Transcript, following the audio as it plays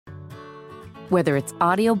Whether it's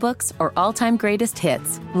audiobooks or all-time greatest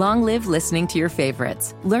hits, long live listening to your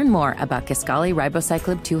favorites. Learn more about Kisqali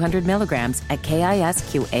Ribociclib 200 milligrams at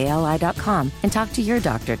KISQALI.com and talk to your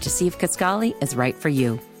doctor to see if Kisqali is right for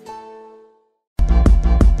you.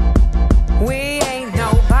 We ain't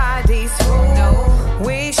nobody's fool. No.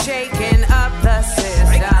 We shaking up the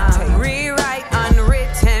system. Rewrite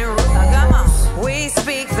unwritten rules. Come on. We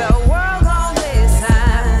speak, the world gon'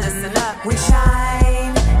 listen. Listen up. We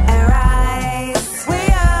shine and rise. We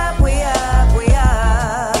up, we up, we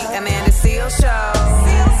up. The Amanda Seal Show.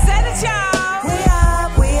 Seal said it, y'all. We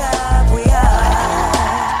up, we up, we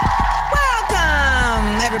up.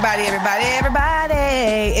 Welcome, everybody, everybody,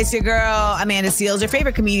 everybody. It's your girl, Amanda Seals, your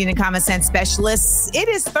favorite comedian and common sense specialist. It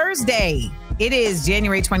is Thursday. It is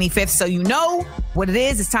January 25th, so you know what it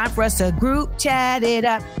is. It's time for us to group chat it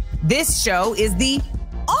up. This show is the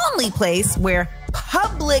only place where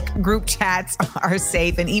public group chats are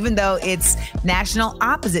safe. And even though it's National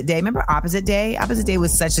Opposite Day, remember Opposite Day? Opposite Day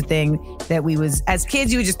was such a thing that as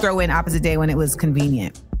kids, you would just throw in Opposite Day when it was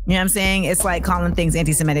convenient. You know what I'm saying? It's like calling things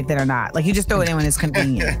anti-Semitic that are not. Like, you just throw it in when it's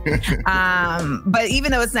convenient. But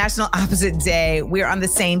even though it's National Opposite Day, we're on the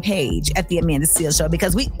same page at the Amanda Seal Show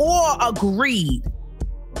because we all agreed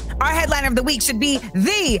our headliner of the week should be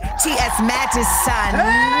the T.S. Madison.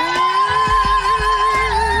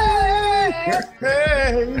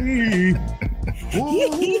 Hey.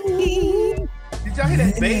 Did y'all hear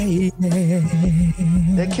that bass?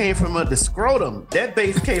 That came from the scrotum. That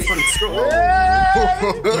bass came from the scrotum.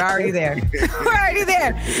 We're already there. We're already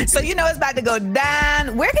there. So you know it's about to go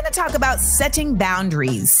down. We're going to talk about setting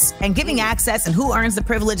boundaries and giving access and who earns the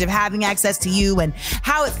privilege of having access to you and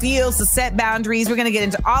how it feels to set boundaries. We're going to get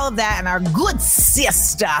into all of that. And our good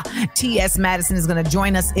sister, T.S. Madison, is going to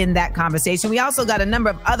join us in that conversation. We also got a number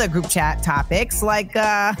of other group chat topics like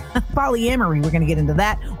polyamory. We're going to get into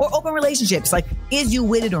that. Or open relationships. Like, is you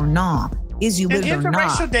with it or not? Is you with it or not?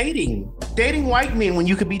 Interracial dating. Dating white men when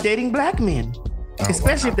you could be dating black men.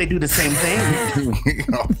 Especially if they do the same thing.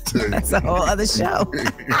 That's a whole other show.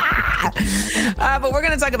 But we're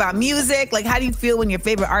going to talk about music. Like, how do you feel when your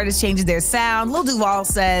favorite artist changes their sound? Lil Duval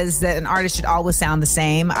says that an artist should always sound the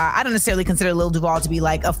same. I don't necessarily consider Lil Duval to be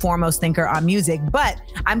like a foremost thinker on music, but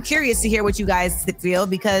I'm curious to hear what you guys feel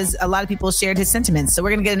because a lot of people shared his sentiments. So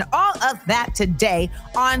we're going to get into all of that today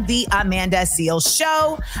on the Amanda Seal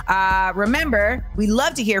Show. Remember, we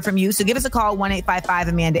love to hear from you. So give us a call,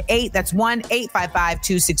 1-855-AMANDA-8. That's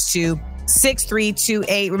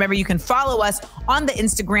 1-855-262-6328. Remember, you can follow us on the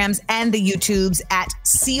Instagrams and the YouTubes at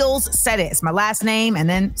Seals Said It. It's my last name and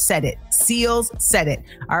then Said It. Seals Said It.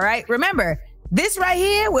 All right. Remember, this right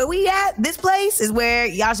here, where we at, this place is where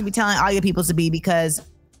y'all should be telling all your people to be because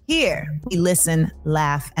here we listen,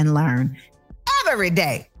 laugh, and learn every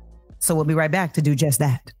day. So we'll be right back to do just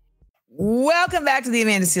that. Welcome back to the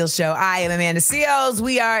Amanda Seals Show. I am Amanda Seals.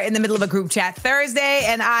 We are in the middle of a group chat Thursday,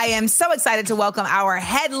 and I am so excited to welcome our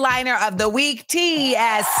headliner of the week,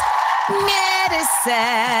 T.S. Madison.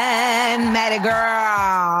 Maddie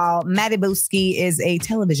girl. Maddie Booski is a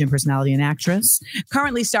television personality and actress,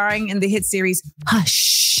 currently starring in the hit series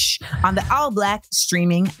Hush on the All Black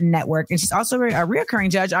streaming network. And she's also a recurring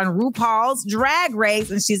judge on RuPaul's Drag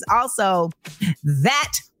Race, and she's also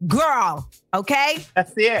that girl. Okay?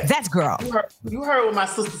 That's it. That's girl. You heard what my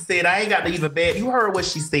sister said. I ain't got to even bet. You heard what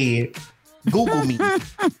she said. Google me.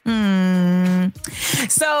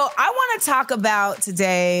 So I want to talk about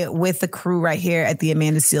today with the crew right here at the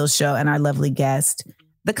Amanda Seals Show and our lovely guest,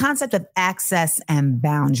 the concept of access and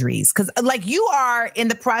boundaries. Because like you are in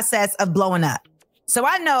the process of blowing up. So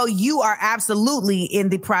I know you are absolutely in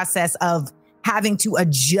the process of having to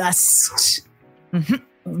adjust. Mm-hmm.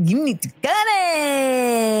 You need to cut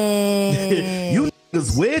it. You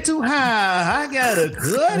niggas way too high. I gotta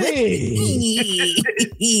cut it.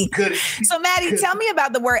 So, Maddie, tell me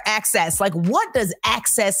about the word access. Like, what does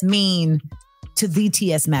access mean to the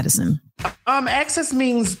T.S. Madison? Access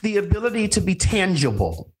means the ability to be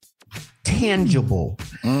tangible. Tangible.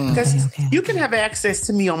 Because you can have access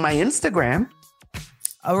to me on my Instagram.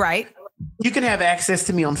 All right. You can have access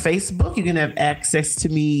to me on Facebook. You can have access to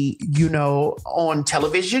me, on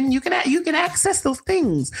television. You can access those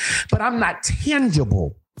things, but I'm not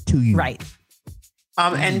tangible to you. Right.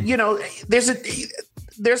 And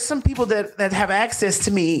there's some people that have access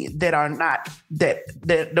to me that are not,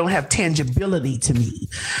 that don't have tangibility to me.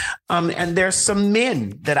 And there's some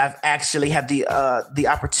men that I've actually had the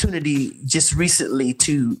opportunity just recently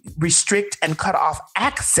to restrict and cut off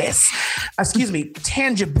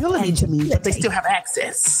tangibility to me, but they still have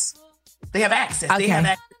access. They have access. Okay. They have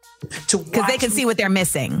access to because they can see what they're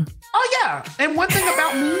missing. Oh yeah. And one thing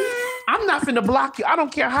about me, I'm not finna block you. I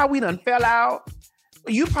don't care how we done fell out.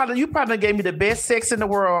 You probably gave me the best sex in the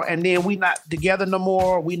world, and then we not together no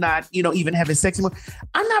more. We not, even having sex anymore.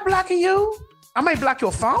 I'm not blocking you. I may block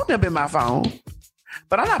your phone up in my phone,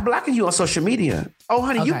 but I'm not blocking you on social media. Oh,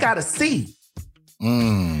 honey, you gotta see.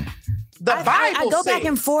 The Bible I go back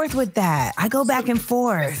and forth with that. I go back and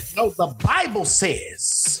forth. No, the Bible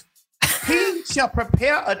says, he shall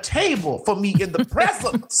prepare a table for me in the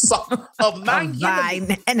presence of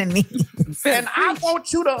mine enemies. And I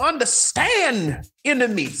want you to understand,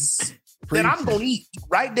 enemies, that I'm going to eat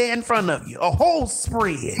right there in front of you. A whole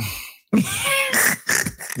spread.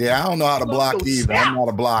 Yeah, I don't know how to block either. I'm not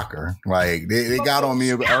a blocker. Like, they got on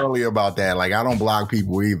me earlier about that. Like, I don't block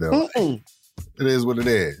people either. Like, it is what it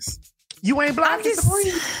is. You ain't blocking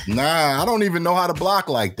Supreme? Nah, I don't even know how to block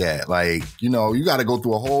like that. Like, you got to go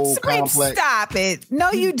through a whole complex. Stop it.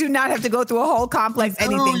 No, you do not have to go through a whole complex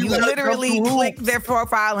anything. You literally click their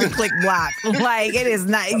profile and click block. Like, it is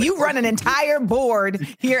not. You run an entire board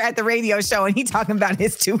here at the radio show, and he talking about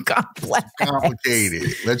it's too complex.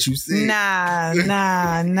 Complicated. Let you see. Nah.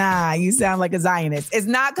 You sound like a Zionist. It's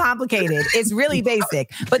not complicated. It's really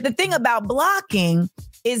basic. But the thing about blocking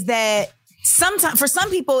is that sometimes for some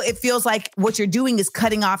people, it feels like what you're doing is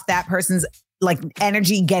cutting off that person's like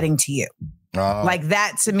energy getting to you. Like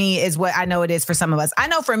that to me is what I know it is for some of us. I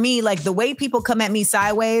know for me, like the way people come at me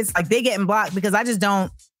sideways, like they getting blocked because I just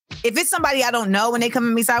don't. If it's somebody I don't know when they come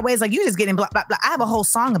at me sideways, like you just getting blocked. I have a whole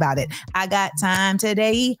song about it. I got time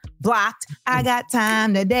today, blocked. I got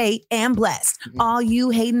time today and blessed. All you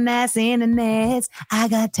hating ass internets, I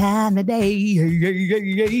got time today.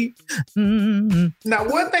 Now,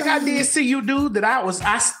 one thing I did see you do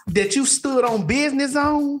that you stood on business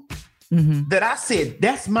on, that I said,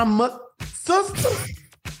 that's my sister,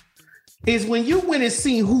 is when you went and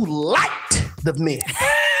seen who liked the men.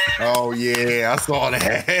 Oh, yeah, I saw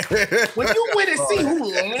that. When you went and see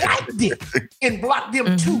who liked it and blocked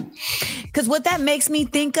them too. Because what that makes me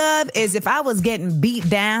think of is if I was getting beat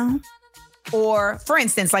down, or for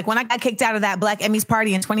instance, like when I got kicked out of that Black Emmys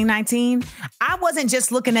party in 2019, I wasn't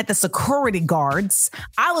just looking at the security guards.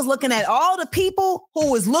 I was looking at all the people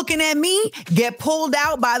who was looking at me get pulled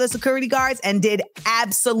out by the security guards and did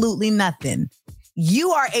absolutely nothing.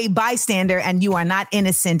 You are a bystander and you are not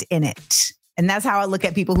innocent in it. And that's how I look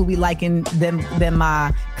at people who be liking them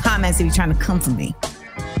comments that be trying to come for me.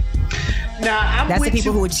 Now, that's the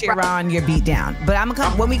people who would cheer on your beat down. But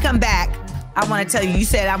when we come back, I want to tell you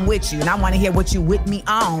said I'm with you, and I want to hear what you with me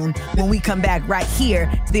on when we come back right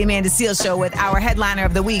here to the Amanda Seales Show with our headliner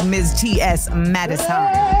of the week, Ms. T.S. Madison.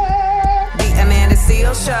 The Amanda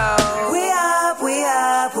Seales Show. We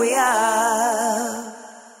up.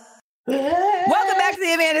 Welcome back to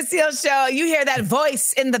the Amanda Seales Show. You hear that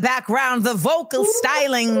voice in the background, the vocal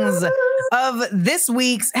stylings of this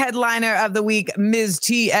week's headliner of the week, Ms.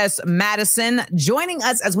 T.S. Madison, joining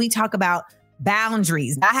us as we talk about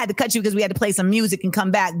boundaries. I had to cut you because we had to play some music and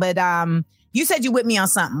come back, but you said you with me on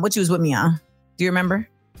something. What you was with me on? Do you remember?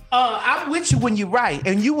 I'm with you when you're right.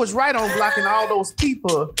 And you was right on blocking all those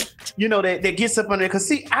people, that gets up on there. Because,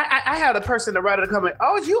 see, I had a person that write a comment,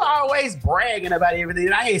 oh, you always bragging about everything.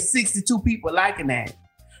 And I had 62 people liking that.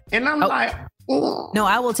 And I'm like, no,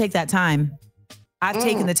 I will take that time. I've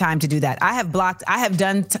taken the time to do that. I have blocked. I have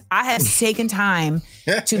taken time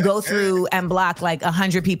to go through and block like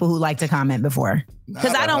 100 people who like to comment before.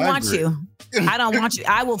 Because I don't want you. I don't want you.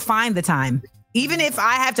 I will find the time. Even if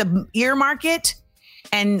I have to earmark it.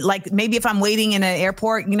 And like maybe if I'm waiting in an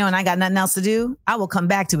airport, and I got nothing else to do, I will come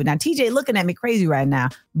back to it. Now, TJ looking at me crazy right now,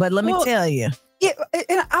 but let me tell you. Yeah,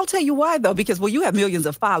 and I'll tell you why, though, because, you have millions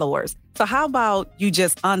of followers. So how about you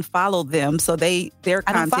just unfollow them so their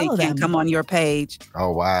content can come on your page?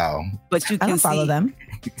 Oh, wow. But you can follow them.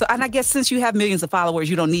 So, and I guess since you have millions of followers,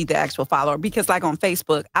 you don't need the actual follower, because like on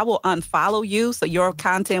Facebook, I will unfollow you so your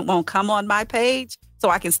content won't come on my page. So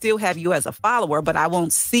I can still have you as a follower, but I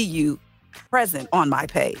won't see you present on my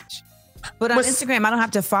page. But on Instagram, I don't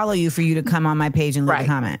have to follow you for you to come on my page and leave a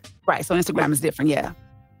comment. Right. So Instagram is different. Yeah.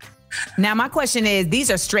 Now, my question is, these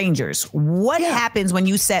are strangers. What happens when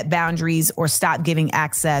you set boundaries or stop giving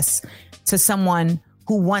access to someone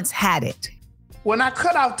who once had it? When I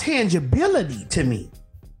cut off tangibility to me,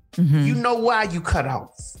 you know why you cut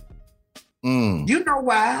off. You know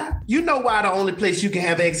why? You know why the only place you can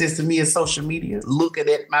have access to me is social media. Looking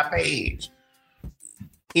at my page.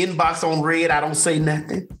 Inbox on red, I don't say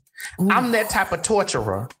nothing. I'm that type of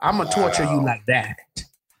torturer. I'm going to torture you like that.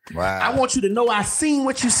 Wow. I want you to know I seen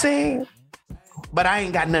what you said, but I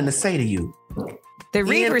ain't got nothing to say to you. The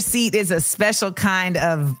read receipt is a special kind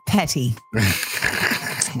of petty.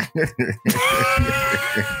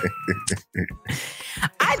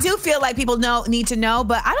 I do feel like people need to know,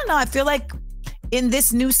 but I don't know. I feel like in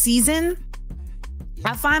this new season,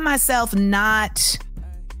 I find myself not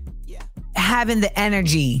having the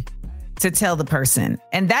energy to tell the person.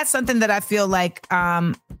 And that's something that I feel like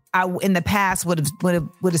I in the past would have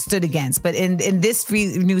stood against. But in this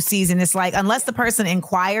new season, it's like, unless the person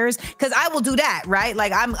inquires, because I will do that, right?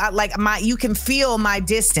 Like you can feel my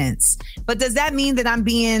distance. But does that mean that I'm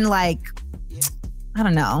being like, I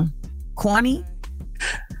don't know, corny?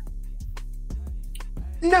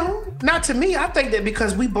 No, not to me. I think that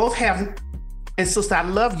because we both have, and sister, I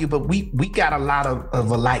love you, but we got a lot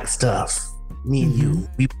of alike stuff. Me and you,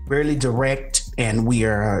 we really direct, and we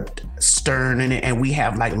are stern, and we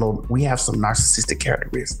have some narcissistic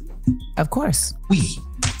characteristics. Of course,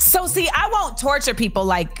 So see, I won't torture people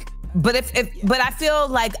but I feel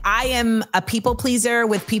like I am a people pleaser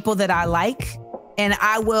with people that I like, and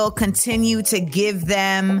I will continue to give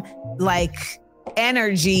them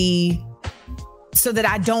energy so that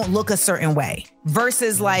I don't look a certain way,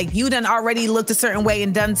 versus you done already looked a certain way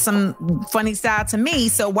and done some funny style to me.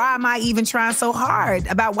 So why am I even trying so hard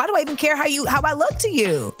why do I even care how I look to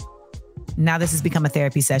you? Now this has become a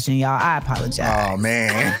therapy session, y'all. I apologize. Oh,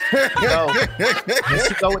 man.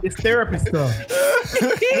 Let's go with this therapist stuff.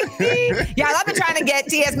 Y'all, I've been trying to get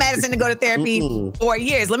T.S. Madison to go to therapy for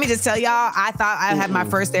years. Let me just tell y'all, I thought I had my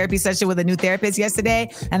first therapy session with a new therapist yesterday,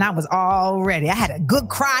 and I was all ready. I had a good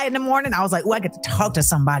cry in the morning. I was like, I get to talk to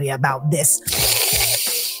somebody about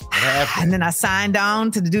this. And then I signed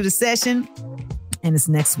on to do the session, and it's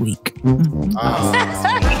next week.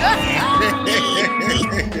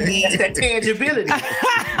 That's that tangibility.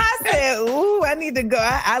 I said, ooh, I need to go.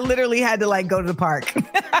 I literally had to go to the park.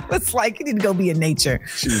 I was like, you need to go be in nature.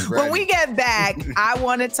 When we get back, I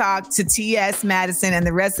want to talk to T.S. Madison and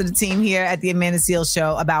the rest of the team here at the Amanda Seales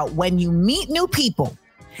Show about when you meet new people,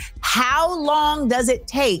 how long does it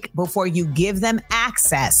take before you give them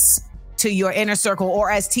access to your inner circle,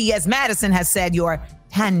 or as T.S. Madison has said, your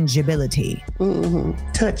tangibility.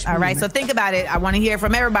 Touch. All right, so think about it. I want to hear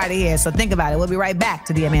from everybody here, so think about it. We'll be right back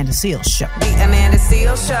to the Amanda Seales Show. The Amanda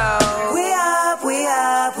Seales Show. We up, we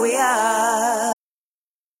up, we up.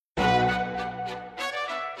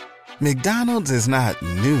 McDonald's is not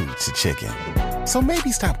new to chicken, so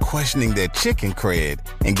maybe stop questioning their chicken cred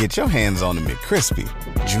and get your hands on the McCrispy.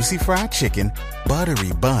 Juicy fried chicken,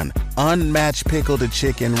 buttery bun, unmatched pickle to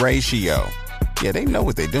chicken ratio. Yeah, they know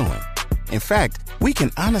what they're doing. In fact, we can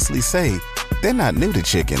honestly say they're not new to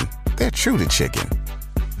chicken, they're true to chicken.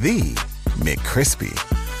 The McCrispy.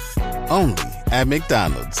 Only at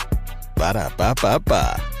McDonald's.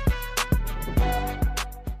 Ba-da-ba-ba-ba.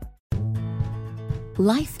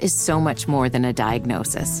 Life is so much more than a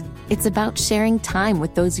diagnosis. It's about sharing time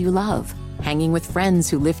with those you love, hanging with friends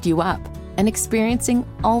who lift you up, and experiencing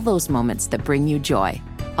all those moments that bring you joy.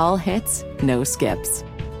 All hits, no skips.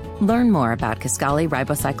 Learn more about Kisqali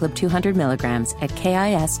Ribociclib 200 milligrams at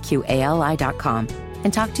KISQALI.com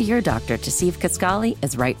and talk to your doctor to see if Kisqali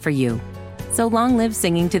is right for you. So long live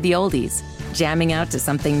singing to the oldies, jamming out to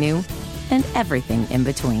something new, and everything in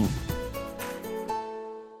between.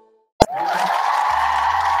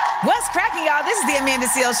 What's cracking, y'all? This is the Amanda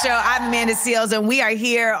Seales Show. I'm Amanda Seales, and we are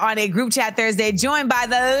here on a group chat Thursday, joined by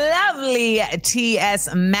the lovely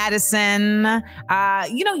T.S. Madison.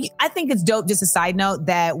 I think it's dope, just a side note,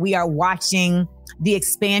 that we are watching the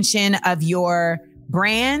expansion of your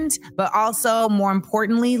brand, but also, more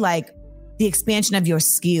importantly, the expansion of your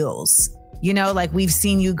skills. We've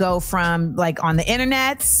seen you go from on the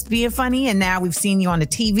internet being funny, and now we've seen you on the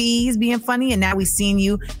TVs being funny, and now we've seen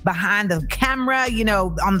you behind the camera,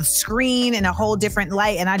 on the screen in a whole different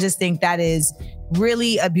light. And I just think that is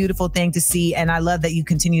really a beautiful thing to see. And I love that you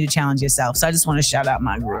continue to challenge yourself. So I just want to shout out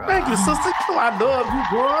my girl. Thank you, sister. I love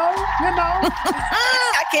you, girl.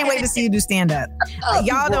 I can't wait to see you do stand-up.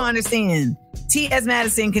 Y'all don't understand. T.S.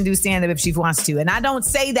 Madison can do stand-up if she wants to. And I don't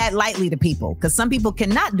say that lightly to people, because some people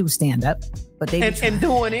cannot do stand-up, but they and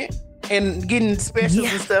doing it and getting specials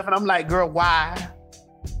and stuff. And I'm like, girl, why?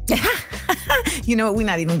 You know what? We're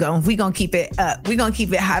not even going. We're going to keep it up. We're going to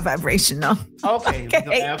keep it high vibrational. Okay.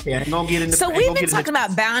 Okay. I'm going to get into. So we've been talking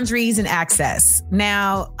about boundaries and access.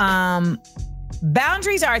 Now,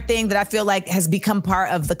 boundaries are a thing that I feel like has become part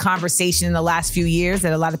of the conversation in the last few years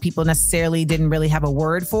that a lot of people necessarily didn't really have a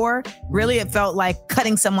word for. Really, it felt like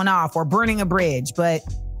cutting someone off or burning a bridge. But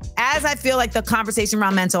as I feel like the conversation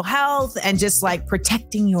around mental health and just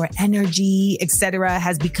protecting your energy, et cetera,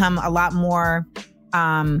 has become a lot more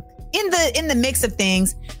in the mix of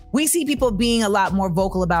things, we see people being a lot more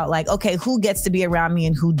vocal about okay, who gets to be around me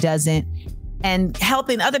and who doesn't, and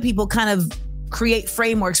helping other people kind of create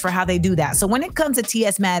frameworks for how they do that. So when it comes to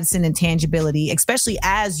T.S. Madison and tangibility, especially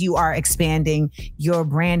as you are expanding your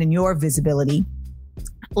brand and your visibility,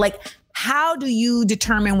 like how do you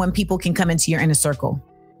determine when people can come into your inner circle?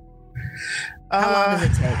 How long does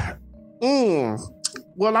it take?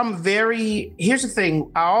 Well, here's the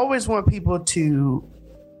thing. I always want people to,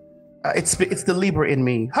 it's the Libra in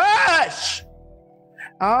me. Hush!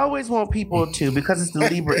 I always want people to, because it's the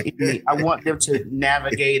Libra in me, I want them to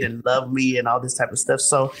navigate and love me and all this type of stuff.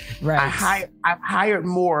 So I've hired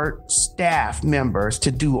more staff members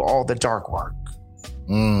to do all the dark work.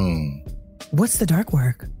 What's the dark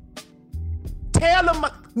work? Tell them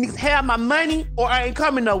have my money or I ain't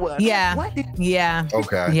coming nowhere. Yeah. What? Yeah.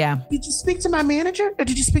 Okay. Yeah. Did you speak to my manager or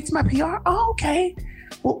did you speak to my PR? Oh, okay.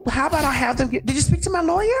 Well, how about I have them did you speak to my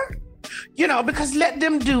lawyer? You know, because let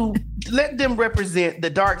them represent the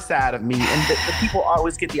dark side of me, and the people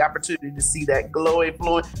always get the opportunity to see that glowing,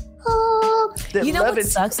 flowing. You know what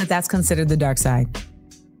sucks that's considered the dark side?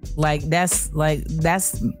 That's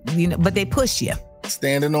but they push you.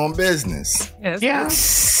 Standing on business.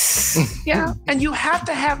 Yes. Yeah. And you have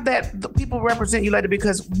to have the people represent you later,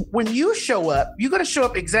 because when you show up, you're going to show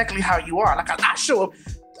up exactly how you are. Like I show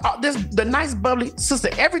up, the nice bubbly sister,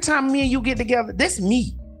 every time me and you get together, that's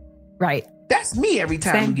me. Right. That's me every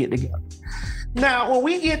time we get together. Now, when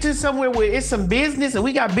we get to somewhere where it's some business and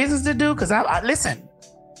we got business to do, because I listen,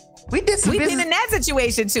 we've been in that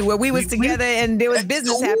situation too, where we was together and there was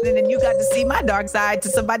business happening, and you got to see my dark side to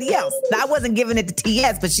somebody else. I wasn't giving it to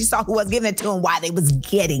TS, but she saw who was giving it to and why they was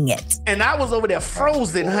getting it. And I was over there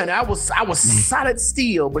frozen, honey. I was solid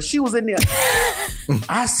steel, but she was in there.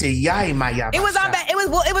 I said, "Yay, my yah." It was on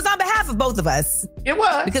behalf of both of us. It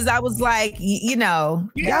was, because I was like, y'all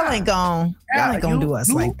ain't gonna do us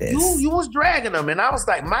like this. You was dragging them, and I was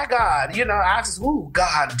like, my God, I just,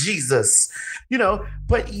 God, Jesus,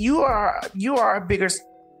 but you are a bigger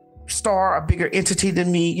star, a bigger entity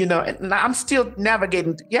than me, and I'm still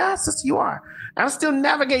navigating. Yeah, sister, you are. I'm still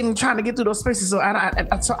navigating, trying to get through those spaces. So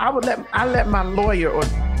I let my lawyer or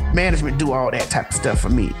management do all that type of stuff for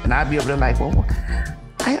me, and I'd be able to like, well,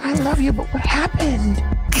 I love you, but what happened?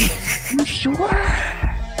 You sure?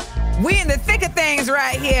 We in the thick of things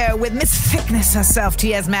right here with Miss Thickness herself,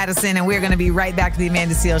 T.S. Madison, and we're going to be right back to the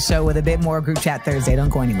Amanda Seales Show with a bit more Group Chat Thursday. Don't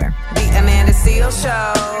go anywhere. The Amanda Seales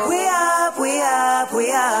Show. We up.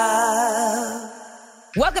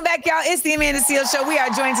 Welcome back, y'all. It's the Amanda Seales Show. We are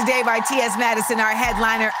joined today by T.S. Madison, our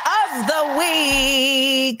headliner of the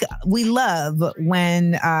week. We love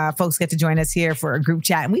when folks get to join us here for a group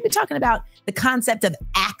chat. And we've been talking about the concept of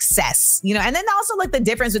access, and then also like the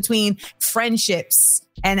difference between friendships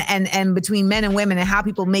and between men and women, and how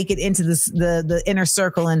people make it into the inner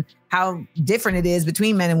circle, and how different it is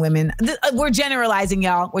between men and women. We're generalizing,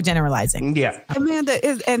 y'all. We're generalizing. Yeah. Amanda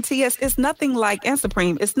and TS, it's nothing like, and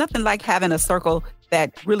Supreme, it's nothing like having a circle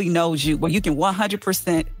that really knows you, where you can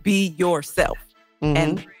 100% be yourself. Mm-hmm.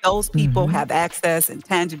 And those people have access and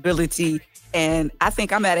tangibility. And I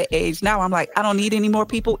think I'm at an age now, I'm like, I don't need any more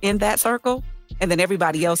people in that circle. And then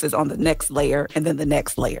everybody else is on the next layer, and then the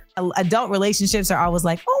next layer. Adult relationships are always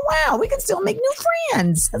like, oh, wow, we can still make new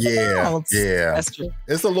friends. Yeah. That's true.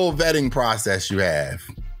 It's a little vetting process you have.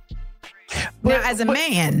 Now, as a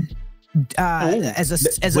man, as a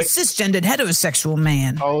cisgendered heterosexual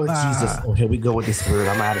man. Oh, Jesus. Oh, here we go with this word.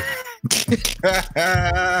 I'm out of here.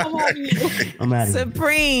 I'm out of here.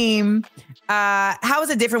 Supreme. How is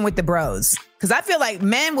it different with the bros? Because I feel like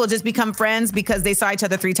men will just become friends because they saw each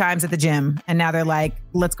other 3 times at the gym, and now they're like,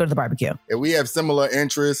 let's go to the barbecue. And we have similar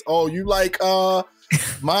interests. Oh, you like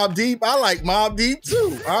Mobb Deep? I like Mobb Deep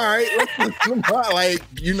too. All right. Like,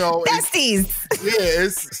 besties.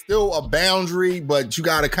 It's still a boundary, but you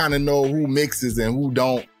got to kind of know who mixes and who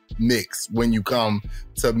don't mix when you come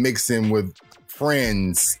to mixing with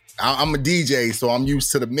friends. I'm a DJ, so I'm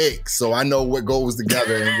used to the mix, so I know what goes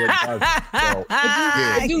together and what doesn't. So,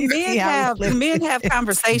 yeah. Do men have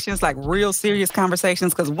conversations, like real serious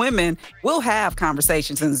conversations? Because women will have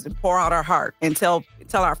conversations and pour out our heart and tell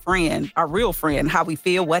our friend, our real friend, how we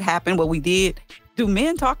feel, what happened, what we did. Do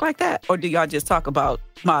men talk like that, or do y'all just talk about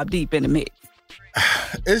Mobb Deep in the mix?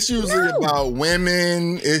 It's usually about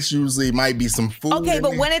women. It's usually might be some food. Okay,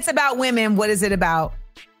 but when it's about women, what is it about?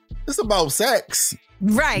 It's about sex.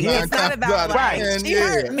 Right. It's not about like, she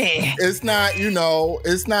hurt me. It's not,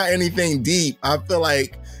 it's not anything deep. I feel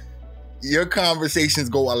like your conversations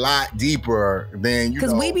go a lot deeper than,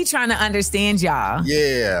 because we be trying to understand y'all.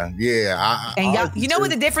 Yeah. And y'all, you know what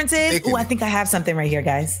the difference is? I think I have something right here,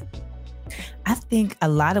 guys. I think a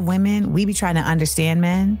lot of women, we be trying to understand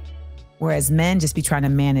men, whereas men just be trying to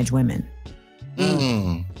manage women.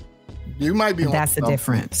 You You might be on That's the something.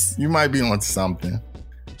 difference. You might be on something.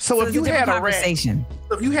 So if you had a conversation.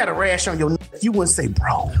 if you had a rash on your neck, you wouldn't say,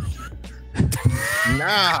 bro.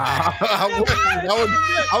 Nah, I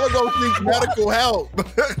would go seek medical help.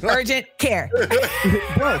 Urgent care.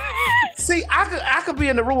 Bro, see, I could be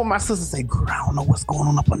in the room with my sister and say, girl, I don't know what's going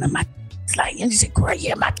on up under my. It's like, and you say, girl,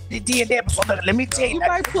 yeah, my did that before. Let me tell you. You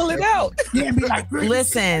might pull it out. Yeah, and be like, girl,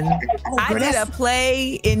 Listen, I girl, did a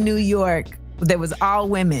play in New York that was all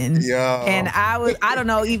women. Yeah. And I don't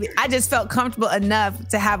know, even I just felt comfortable enough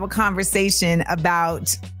to have a conversation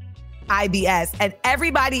about IBS. And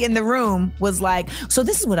everybody in the room was like, so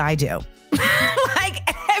this is what I do. Like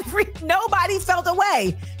nobody felt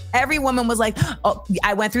away. Every woman was like, oh,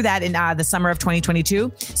 I went through that in the summer of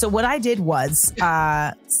 2022. So what I did was,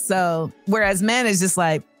 whereas men is just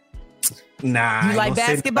like, nah. you like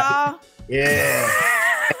basketball? Yeah.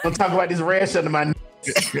 I'm talking about this rash under my neck.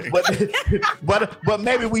 but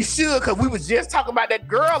maybe we should, because we was just talking about that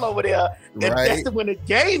girl over there. And Right. that's the one that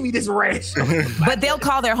gave me this rash. But they'll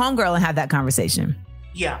call their homegirl and have that conversation.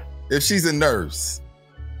 Yeah. If she's a nurse.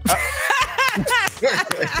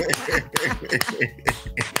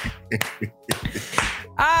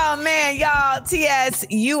 Oh man, y'all, TS,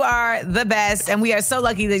 you are the best, and we are so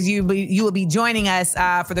lucky that you will be joining us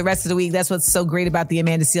for the rest of the week. That's what's so great about the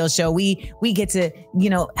Amanda Seales Show. We get to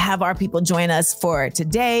have our people join us for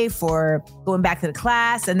today, for going back to the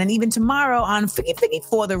class, and then even tomorrow on Figgy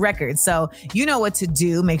for the record. So you know what to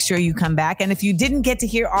do. Make sure you come back, and if you didn't get to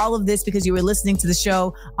hear all of this because you were listening to the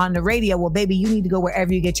show on the radio, well, baby, you need to go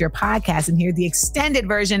wherever you get your podcast and hear the extended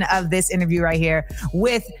version of this interview right here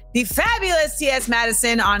with the fabulous T.S.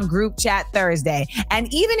 Madison on Group Chat Thursday.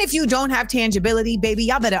 And even if you don't have tangibility, baby,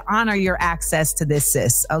 y'all better honor your access to this,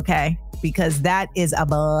 sis, okay? Because that is a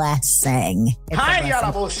blessing. It's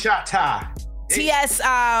a blessing. T.S.,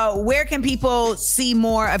 where can people see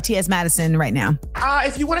more of T.S. Madison right now?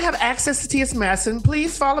 If you want to have access to T.S. Madison,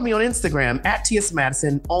 please follow me on Instagram at T.S.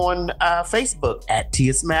 Madison, on Facebook at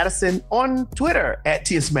T.S. Madison, on Twitter at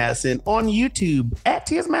T.S. Madison, on YouTube at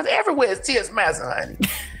T.S. Madison. Everywhere is T.S. Madison, honey.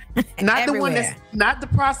 Not the one that's not the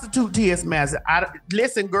prostitute T.S. Madison.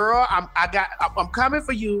 Listen, girl, I'm coming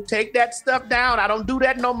for you. Take that stuff down. I don't do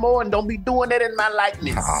that no more, and don't be doing that in my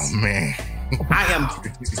likeness. Oh man. I am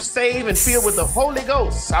saved and filled with the Holy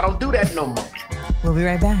Ghost. I don't do that no more. We'll be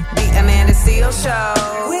right back. The Amanda Seales Show.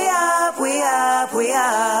 We up, we up, we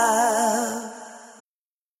up.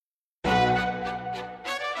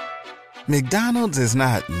 McDonald's is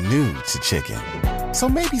not new to chicken. So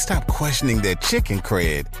maybe stop questioning their chicken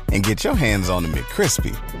cred and get your hands on the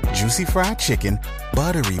McCrispy. Juicy fried chicken,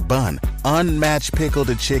 buttery bun, unmatched pickle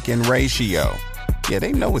to chicken ratio. Yeah,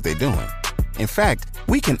 they know what they're doing. In fact,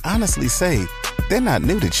 we can honestly say they're not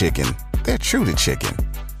new to chicken. They're true to chicken.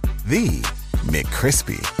 The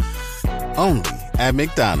McCrispy. Only at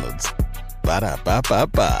McDonald's.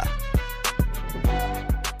 Ba-da-ba-ba-ba.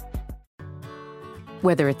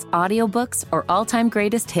 Whether it's audiobooks or all-time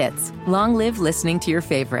greatest hits, long live listening to your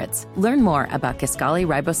favorites. Learn more about Kisqali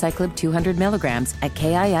Ribociclib 200 milligrams at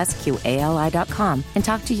KISQALI.com and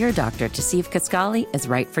talk to your doctor to see if Kisqali is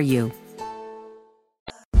right for you.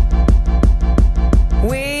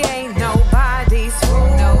 We ain't nobody's fool.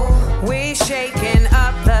 No. We shaking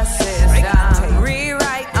up the system.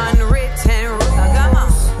 Rewrite unwritten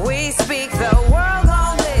rules. We speak, the world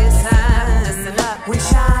gon' listen. Listen up. We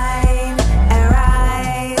shine and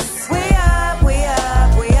rise. We up, we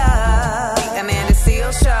up, we up. The Amanda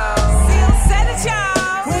Seales Show. Seales said it,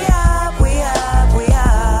 y'all. We up, we up, we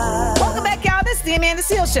up. Welcome back, y'all. This is the Amanda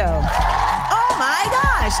Seales Show. Oh my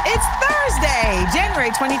gosh, it's Thursday, January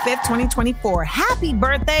 25th, 2024. Happy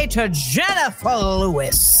birthday to Jennifer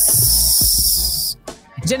Lewis.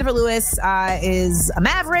 Jennifer Lewis is a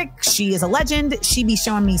maverick. She is a legend. She be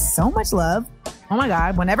showing me so much love. Oh my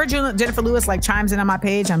God. Whenever Jennifer Lewis chimes in on my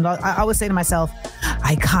page, I always say to myself,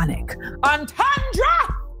 iconic.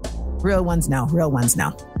 Entendre! Real ones know.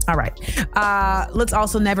 All right. Let's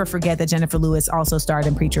also never forget that Jennifer Lewis also starred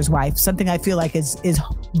in Preacher's Wife, something I feel like is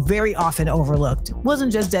very often overlooked. It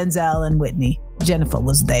wasn't just Denzel and Whitney. Jennifer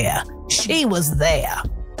was there. She was there.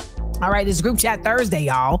 All right, it's Group Chat Thursday,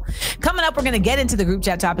 y'all. Coming up, we're going to get into the group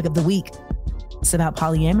chat topic of the week. It's about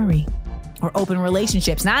polyamory or open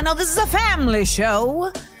relationships. Now, I know this is a family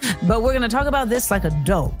show, but we're going to talk about this like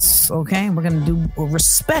adults, okay? We're going to do a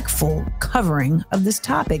respectful covering of this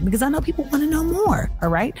topic because I know people want to know more, all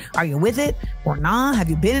right? Are you with it or not? Have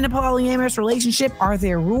you been in a polyamorous relationship? Are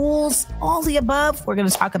there rules? All the above? We're going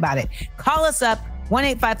to talk about it. Call us up,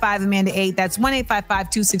 1-855-AMANDA-8. That's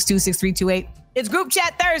 1-855-262-6328. It's Group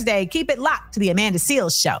Chat Thursday. Keep it locked to the Amanda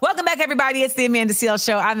Seales Show. Welcome back, everybody. It's the Amanda Seales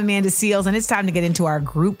Show. I'm Amanda Seales, and it's time to get into our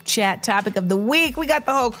group chat topic of the week. We got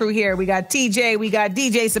the whole crew here. We got TJ, we got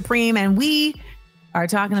DJ Supreme, and we are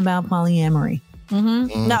talking about polyamory.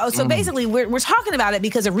 No, so basically, we're talking about it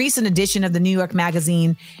because a recent edition of the New York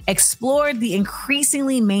Magazine explored the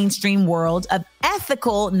increasingly mainstream world of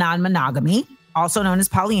ethical non-monogamy, also known as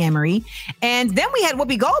polyamory. And then we had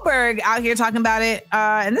Whoopi Goldberg out here talking about it,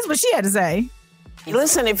 and this is what she had to say.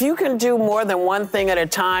 Listen, if you can do more than one thing at a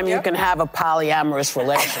time, you can have a polyamorous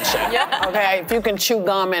relationship. Okay? If you can chew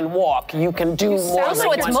gum and walk, you can do more than so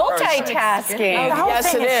one it's person. multitasking. The whole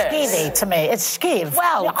Yes, thing it is is. skeevy to me. It's skeevy.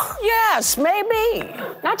 Well, yes, maybe.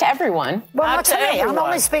 Not to everyone. Well, not to me. I'm everyone.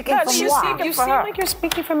 only speaking Yeah, from she's what? speaking You for seem her. like you're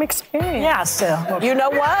speaking from experience. Yeah, still. You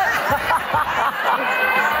know what?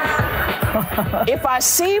 If I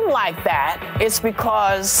seem like that, it's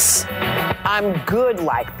because I'm good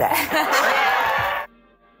like that.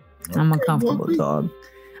 I'm uncomfortable, dog.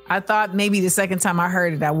 I thought maybe the second time I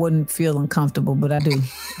heard it, I wouldn't feel uncomfortable, but I do.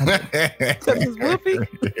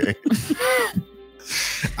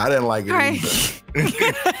 I didn't like it All right.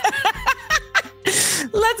 either.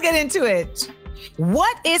 Let's get into it.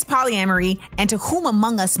 What is polyamory, and to whom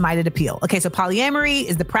among us might it appeal? Okay, so polyamory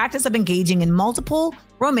is the practice of engaging in multiple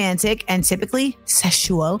romantic and typically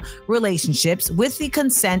sexual relationships with the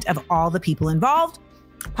consent of all the people involved.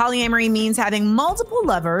 Polyamory means having multiple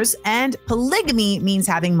lovers, and polygamy means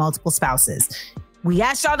having multiple spouses. We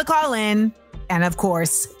asked y'all to call in, and of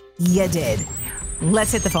course, you did.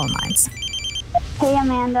 Let's hit the phone lines. Hey,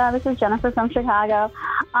 Amanda. This is Jennifer from Chicago.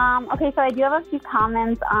 Okay, so I do have a few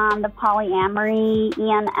comments on the polyamory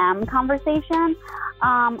E&M conversation.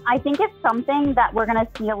 I think it's something that we're going to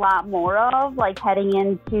see a lot more of, like heading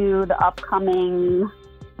into the upcoming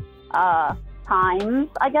times,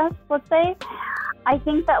 I guess, let's say. I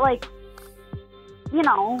think that, like, you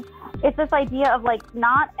know, it's this idea of, like,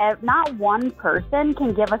 not one person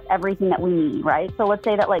can give us everything that we need, right? So let's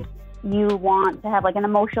say that, like, you want to have, like, an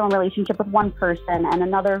emotional relationship with one person and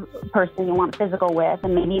another person you want physical with,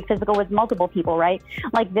 and maybe physical with multiple people, right?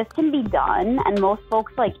 Like, this can be done, and most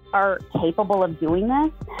folks, like, are capable of doing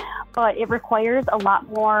this, but it requires a lot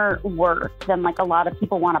more work than, like, a lot of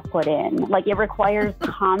people want to put in. Like, it requires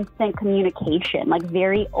constant communication, like,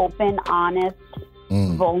 very open, honest,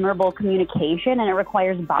 vulnerable communication, and it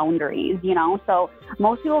requires boundaries, you know? So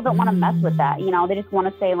most people don't want to mess with that, you know? They just want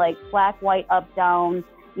to say, like, black, white, up, down,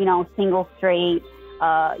 you know, single, straight,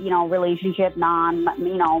 you know, relationship, you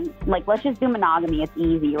know, like, let's just do monogamy. It's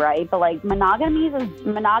easy, right? But, like, monogamy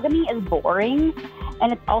is boring,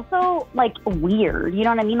 and it's also, like, weird. You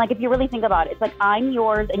know what I mean? Like, if you really think about it, it's like, I'm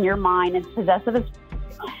yours and you're mine. It's possessive as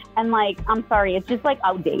and, like, I'm sorry, it's just, like,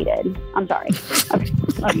 outdated. I'm sorry. Okay,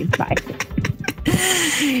 love you. Bye.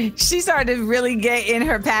 She started to really get in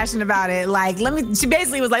her passion about it. Like, she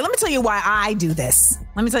basically was like, let me tell you why I do this.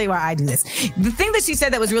 Let me tell you why I do this. The thing that she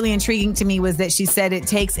said that was really intriguing to me was that she said it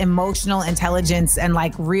takes emotional intelligence and,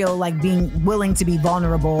 like, real, like, being willing to be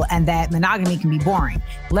vulnerable, and that monogamy can be boring.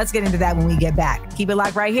 Let's get into that when we get back. Keep it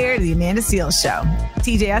locked right here to the Amanda Seales Show.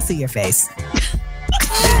 TJ, I see your face.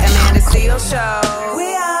 Amanda Seales Show.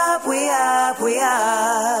 We up, we up, we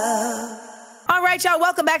up. All right, y'all.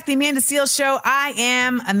 Welcome back to the Amanda Seales Show. I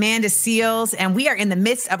am Amanda Seales, and we are in the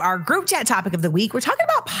midst of our group chat topic of the week. We're talking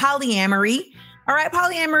about polyamory. All right.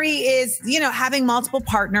 Polyamory is, you know, having multiple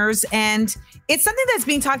partners, and it's something that's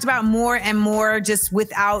being talked about more and more, just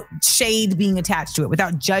without shade being attached to it,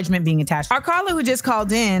 without judgment being attached. Our caller who just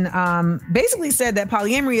called in basically said that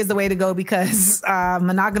polyamory is the way to go because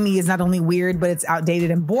monogamy is not only weird, but it's outdated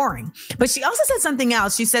and boring. But she also said something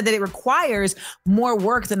else. She said that it requires more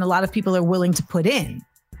work than a lot of people are willing to put in.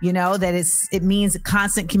 You know, that it means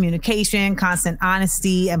constant communication, constant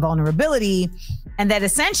honesty and vulnerability. And that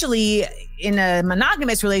essentially in a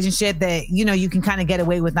monogamous relationship that, you know, you can kind of get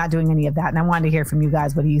away with not doing any of that. And I wanted to hear from you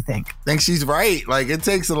guys. What do you think? I think she's right. Like, it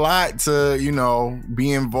takes a lot to, you know,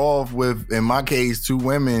 be involved with, in my case, two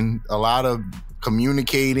women. A lot of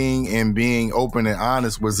communicating and being open and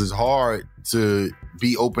honest was as hard to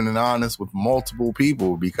be open and honest with multiple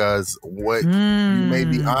people, because what you may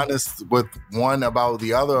be honest with one about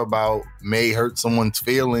the other about may hurt someone's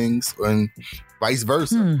feelings, and vice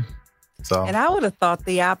versa. So, and I would have thought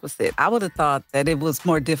the opposite. I would have thought that it was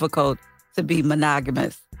more difficult to be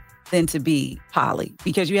monogamous than to be poly,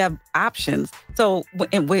 because you have options. So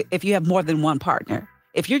if you have more than one partner,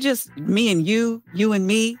 if you're just me and you and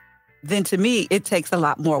me, then to me, it takes a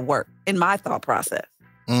lot more work in my thought process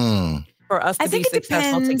for us to be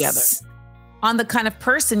successful together. On the kind of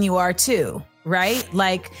person you are too, right?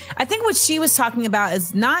 Like, I think what she was talking about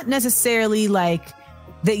is not necessarily like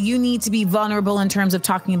that you need to be vulnerable in terms of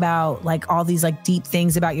talking about like all these like deep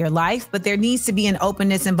things about your life, but there needs to be an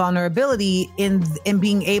openness and vulnerability in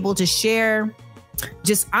being able to share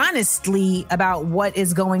just honestly about what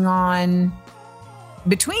is going on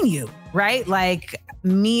between you, right? Like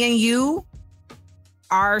me and you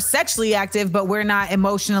are sexually active, but we're not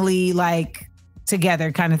emotionally like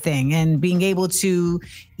together kind of thing. And being able to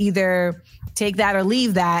either take that or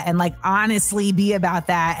leave that and like honestly be about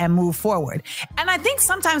that and move forward. And I think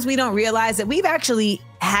sometimes we don't realize that we've actually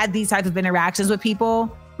had these types of interactions with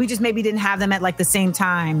people. We just maybe didn't have them at like the same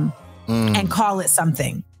time and call it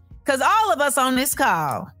something. Because all of us on this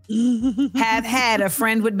call have had a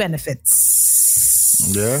friend with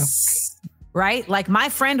benefits. Yeah. Right? Like my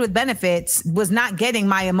friend with benefits was not getting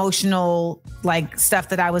my emotional like stuff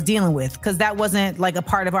that I was dealing with because that wasn't like a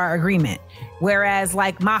part of our agreement. Whereas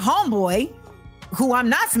like my homeboy, who I'm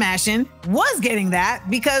not smashing, was getting that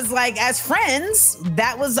because like as friends,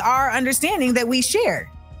 that was our understanding that we shared.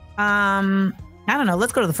 I don't know.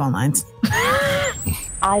 Let's go to the phone lines.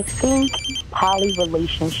 I think poly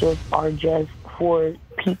relationships are just for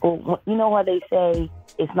people. You know how they say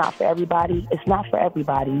it's not for everybody? It's not for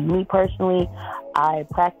everybody. Me personally, I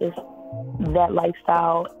practice that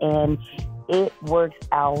lifestyle and it works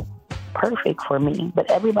out perfect for me.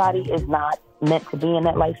 But everybody is not meant to be in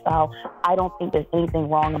that lifestyle. I don't think there's anything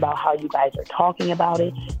wrong about how you guys are talking about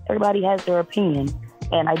it. Everybody has their opinion.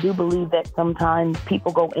 And I do believe that sometimes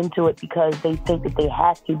people go into it because they think that they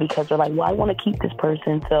have to, because they're like, well, I want to keep this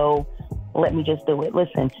person, so let me just do it.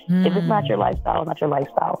 Listen, if it's not your lifestyle, it's not your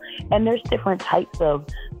lifestyle. And there's different types of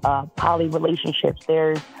poly relationships.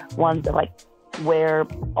 There's ones that like where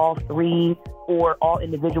all three or all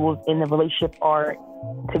individuals in the relationship are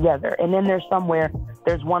together. And then there's somewhere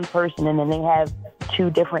there's one person and then they have two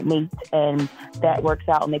different mates and that works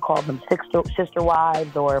out and they call them sister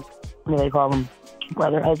wives, or they call them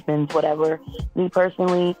brother husbands, whatever. Me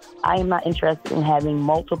personally, I am not interested in having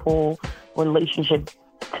multiple relationships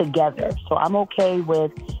together. So I'm okay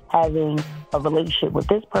with having a relationship with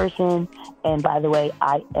this person. And by the way,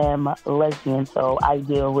 I am lesbian, so I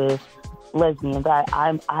deal with lesbians.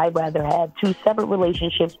 I'd rather have two separate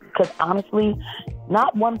relationships because honestly,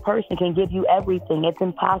 not one person can give you everything. It's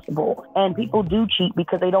impossible. And people do cheat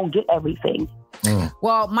because they don't get everything.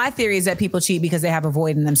 Well, my theory is that people cheat because they have a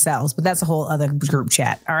void in themselves, but that's a whole other group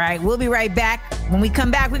chat. All right. We'll be right back. When we come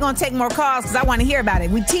back, we're going to take more calls because I want to hear about it.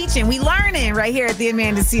 We teaching, we learning right here at the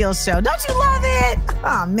Amanda Seales Show. Don't you love it?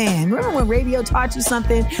 Oh, man. Remember when radio taught you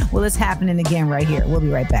something? Well, it's happening again right here. We'll be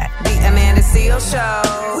right back. The Amanda Seales Show.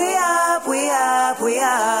 We up, we up, we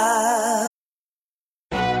up.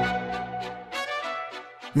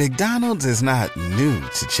 McDonald's is not new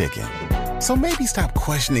to chicken. So maybe stop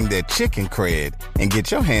questioning their chicken cred and get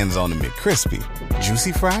your hands on the McCrispy.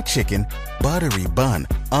 Juicy fried chicken, buttery bun,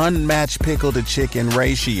 unmatched pickle to chicken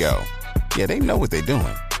ratio. Yeah, they know what they're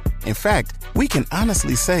doing. In fact, we can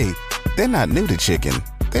honestly say they're not new to chicken.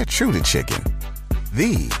 They're true to chicken.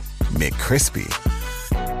 The McCrispy.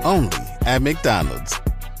 Only at McDonald's.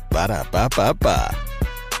 Ba-da-ba-ba-ba.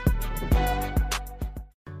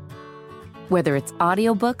 Whether it's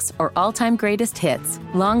audiobooks or all-time greatest hits,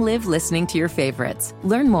 long live listening to your favorites.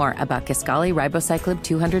 Learn more about Kisqali Ribociclib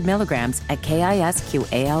 200 milligrams at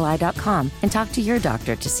KISQALI.com and talk to your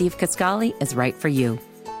doctor to see if Kisqali is right for you.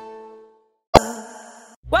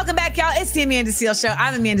 Welcome back, y'all. It's the Amanda Seales Show.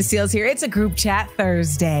 I'm Amanda Seales here. It's a group chat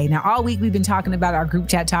Thursday. Now, all week we've been talking about our group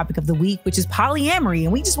chat topic of the week, which is polyamory.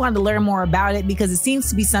 And we just wanted to learn more about it because it seems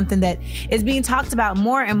to be something that is being talked about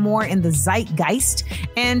more and more in the zeitgeist,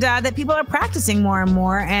 and that people are practicing more and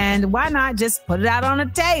more. And why not just put it out on the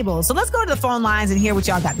table? So let's go to the phone lines and hear what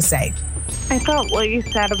y'all got to say. I thought what you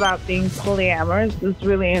said about being polyamorous was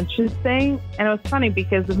really interesting. And it was funny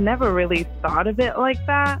because I've never really thought of it like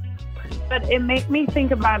that. But it made me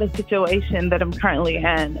think about a situation that I'm currently in,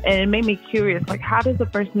 and it made me curious, like, how does a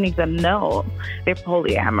person even know they're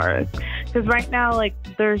polyamorous? Because right now, like,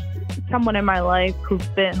 there's someone in my life who's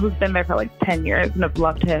been there for like 10 years, and I've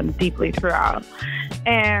loved him deeply throughout.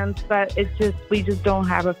 But we just don't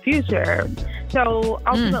have a future. So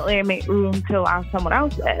ultimately, I made room to allow someone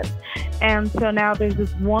else in. And so now there's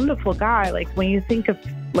this wonderful guy. Like, when you think of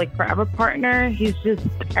like forever partner, he's just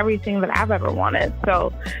everything that I've ever wanted.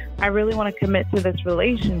 So I really want to commit to this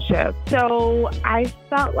relationship. So I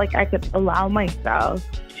felt like I could allow myself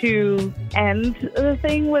to end the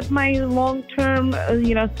thing with my long-term,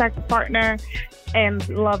 sex partner and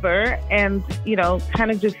lover, and,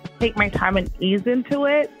 kind of just take my time and ease into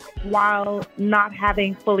it while not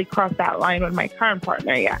having fully crossed that line with my current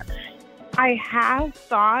partner yet. I have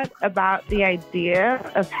thought about the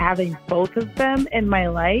idea of having both of them in my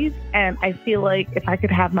life, and I feel like if I could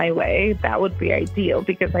have my way, that would be ideal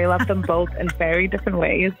because I love them both in very different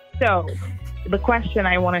ways. So the question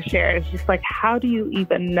I want to share is just like, how do you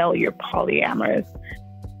even know you're polyamorous?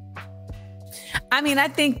 I mean, I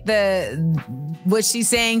think what she's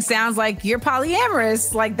saying sounds like you're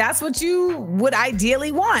polyamorous. Like that's what you would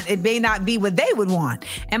ideally want. It may not be what they would want.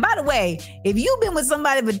 And by the way, if you've been with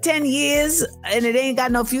somebody for 10 years and it ain't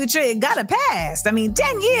got no future, it gotta pass. I mean,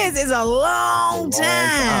 10 years is a long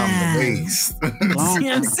time. You know what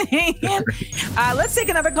I'm saying? Let's take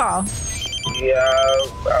another call. Yeah,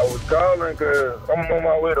 I was calling because I'm on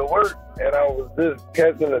my way to work and I was just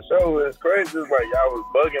catching the show. It's crazy. It's like y'all was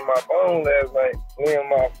bugging my phone last night. Me and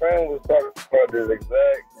my friend was talking about this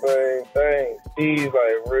exact same thing. She's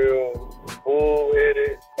like real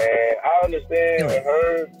bull-headed. And I understand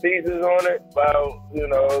her thesis on it about, you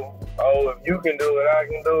know, oh, if you can do it, I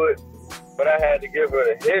can do it. But I had to give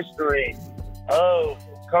her the history of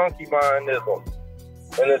concubinism.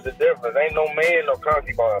 And it's a difference. Ain't no man no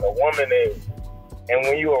concubine. A woman is. And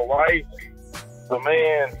when you're a wife, the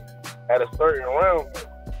man at a certain realm,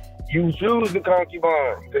 you choose the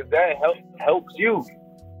concubine because that helps you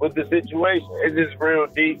with the situation. It's just real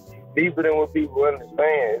deep, deeper than what people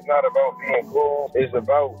understand. It's not about being cool. It's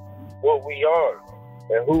about what we are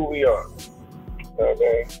and who we are.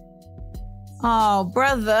 Okay. Oh,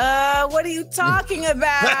 brother, what are you talking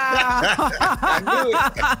about?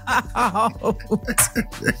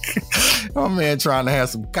 Oh, man, trying to have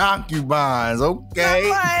some concubines,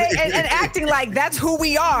 okay? And acting like that's who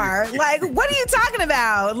we are. Like, what are you talking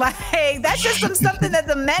about? Like, that's just something that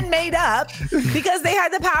the men made up because they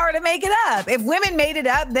had the power to make it up. If women made it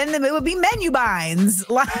up, then it would be menubines.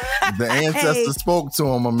 Like, the ancestors spoke to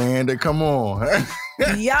them, Amanda. Come on.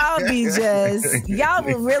 Y'all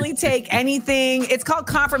will really take anything. It's called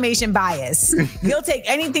confirmation bias. You'll take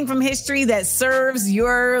anything from history that serves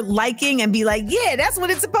your liking and be like, yeah, that's what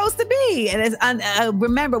it's supposed to be. And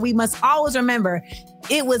remember, we must always remember,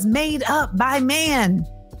 it was made up by man.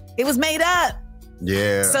 It was made up.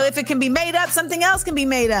 Yeah. So if it can be made up, something else can be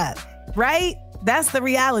made up, right? That's the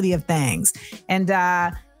reality of things. And,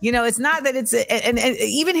 it's not that it's, and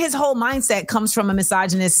even his whole mindset comes from a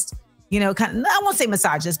misogynist, I won't say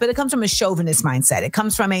misogynist, but it comes from a chauvinist mindset. It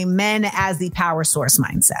comes from a men as the power source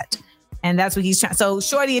mindset. And that's what he's trying. So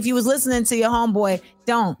Shorty, if you was listening to your homeboy,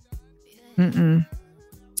 don't.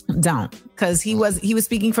 Because he was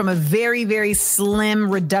speaking from a very, very slim,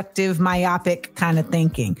 reductive, myopic kind of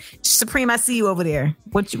thinking. Supreme, I see you over there.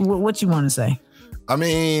 What you want to say? I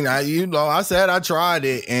mean, I said I tried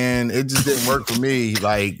it and it just didn't work for me.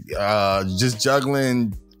 Like just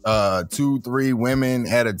juggling 2-3 women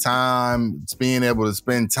at a time, it's being able to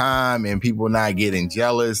spend time and people not getting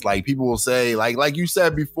jealous. Like people will say, like you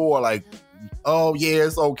said before, like, oh yeah,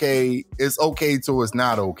 it's okay till it's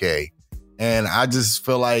not okay. And I just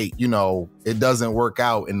feel like, it doesn't work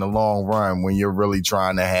out in the long run when you're really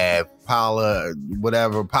trying to have poly,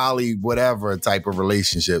 whatever type of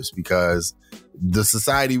relationships, because the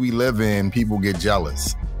society we live in, people get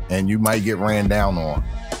jealous and you might get ran down on.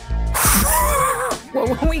 Well,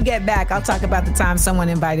 when we get back, I'll talk about the time someone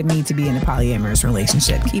invited me to be in a polyamorous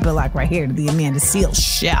relationship. Keep it locked right here to the Amanda Seales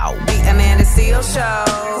Show. The Amanda Seales Show.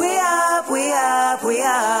 We up.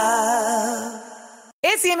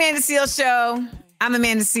 It's the Amanda Seales Show. I'm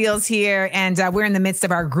Amanda Seales here, and we're in the midst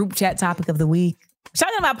of our group chat topic of the week. We're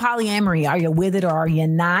talking about polyamory. Are you with it or are you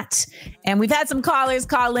not? And we've had some callers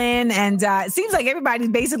call in, and it seems like everybody's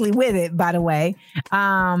basically with it, by the way.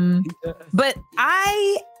 But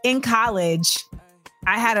in college,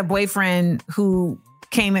 I had a boyfriend who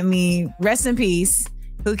came at me, rest in peace,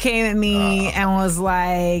 who came at me and was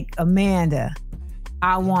like, Amanda,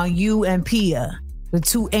 I want you and Pia, the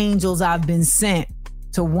two angels I've been sent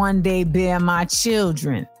to one day bear my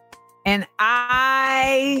children. And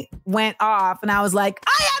I went off and I was like,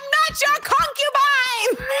 I am not your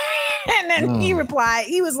concubine. And then he replied,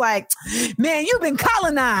 he was like, man, you've been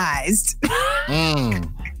colonized.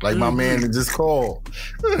 Like my man that just called.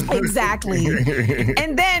 Exactly.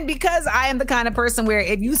 And then because I am the kind of person where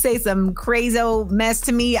if you say some crazy old mess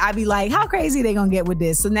to me, I'd be like, how crazy are they gonna get with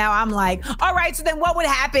this? So now I'm like, all right, so then what would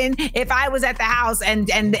happen if I was at the house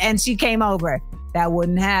and she came over? That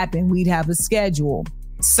wouldn't happen. We'd have a schedule,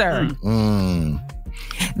 sir.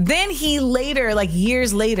 Then he later, like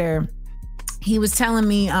years later, he was telling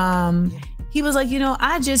me, he was like,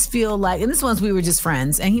 I just feel like, and this once we were just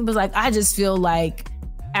friends, and he was like, I just feel like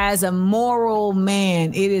as a moral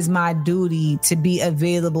man, it is my duty to be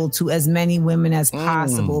available to as many women as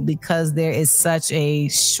possible because there is such a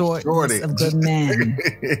shortage of good men.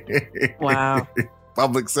 Wow.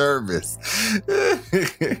 Public service.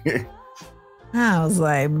 I was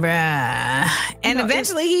like, bruh. And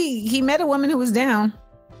eventually he met a woman who was down.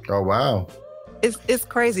 Oh, wow. It's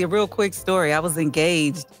crazy. A real quick story. I was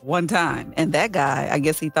engaged one time, and that guy, I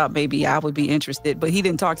guess he thought maybe I would be interested, but he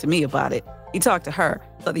didn't talk to me about it. He talked to her.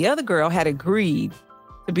 So the other girl had agreed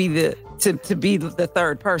to be the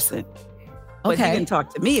third person, but he didn't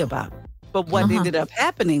talk to me about it. But what ended up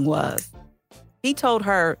happening was he told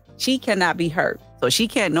her she cannot be hurt, so she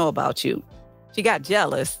can't know about you. She got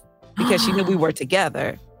jealous because she knew we were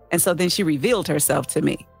together, and so then she revealed herself to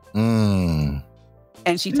me, and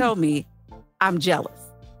she told me, I'm jealous.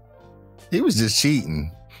 He was just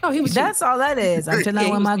cheating. Oh, he was. That's all that is. I'm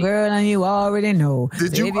chilling with my girl, and you already know.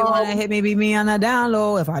 Did so you if you want to hit me, beat me on the down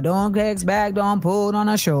low. If I don't text back, don't pull on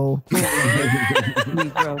a show. Did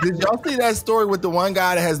y'all see that story with the one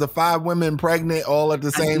guy that has the 5 women pregnant all at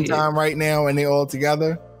the same time right now, and they all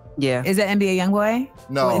together? Yeah. Is that NBA Youngboy?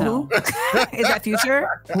 No. Wait, who? Is that Future?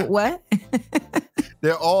 What?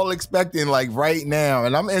 They're all expecting like right now,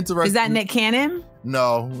 and I'm interested. Is that Nick Cannon?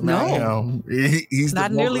 No. He's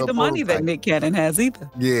not nearly the money that Nick Cannon has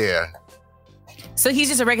either. Yeah. So he's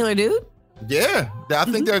just a regular dude? Yeah. I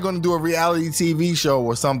think they're going to do a reality TV show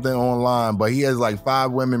or something online, but he has like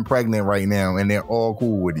 5 women pregnant right now, and they're all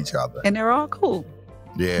cool with each other. And they're all cool.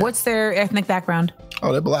 Yeah. What's their ethnic background?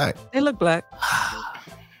 Oh, they're black. They look black.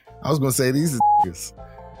 I was going to say these is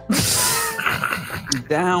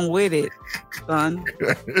down with it, son.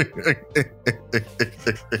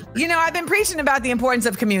 You know, I've been preaching about the importance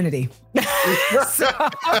of community. So,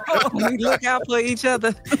 we look out for each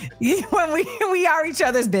other. When we are each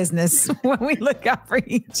other's business. When we look out for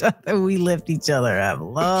each other, we lift each other up.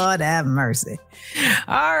 Lord have mercy.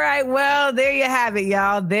 All right. Well, there you have it,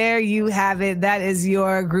 y'all. There you have it. That is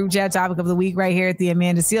your group chat topic of the week right here at the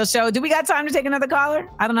Amanda Seales Show. Do we got time to take another caller?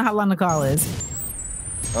 I don't know how long the call is.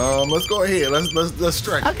 Let's go ahead. Let's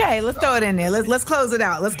stretch. Okay, let's throw it in there. Let's close it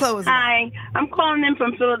out. Hi, I'm calling in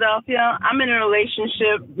from Philadelphia. I'm in a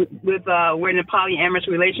relationship with we're in a polyamorous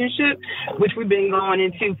relationship, which we've been going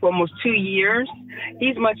into for almost 2 years.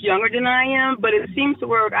 He's much younger than I am, but it seems to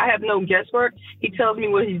work. I have no guesswork. He tells me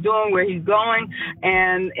what he's doing, where he's going,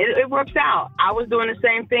 and it works out. I was doing the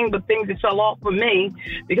same thing, but things just fell off for me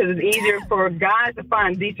because it's easier for guys to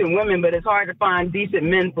find decent women, but it's hard to find decent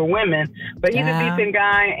men for women. But he's a decent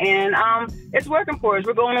guy, and it's working for us.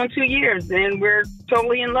 We're going on 2 years, and we're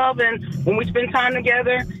totally in love, and when we spend time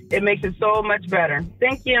together, it makes it so much better.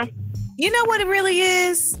 Thank you. You know what it really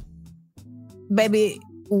is? Baby,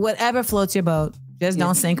 whatever floats your boat. Just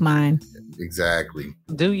don't sink mine. Exactly.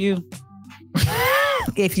 Do you?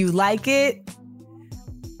 If you like it,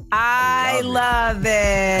 I love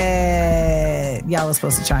it. Y'all were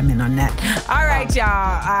supposed to chime in on that. All right,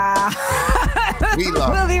 y'all.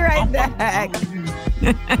 We'll be right back.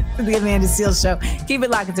 The Amanda Seales Show. Keep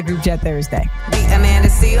it locked. It's a Group Chat Thursday. The Amanda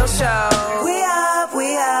Seales Show. We up,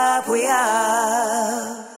 we up, we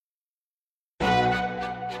up.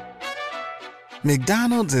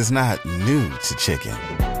 McDonald's is not new to chicken.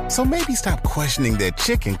 So maybe stop questioning their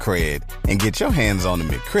chicken cred and get your hands on the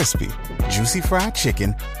McCrispy. Juicy fried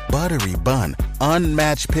chicken, buttery bun,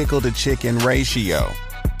 unmatched pickle to chicken ratio.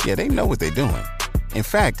 Yeah, they know what they're doing. In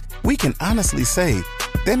fact, we can honestly say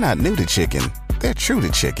they're not new to chicken. They're true to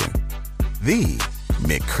chicken. The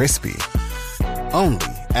McCrispy. Only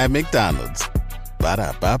at McDonald's.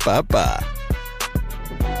 Ba-da-ba-ba-ba.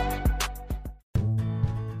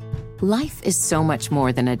 Life is so much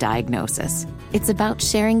more than a diagnosis. It's about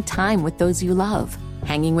sharing time with those you love,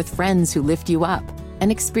 hanging with friends who lift you up,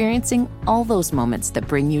 and experiencing all those moments that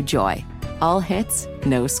bring you joy. All hits,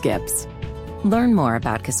 no skips. Learn more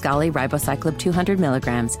about Kisqali Ribociclib 200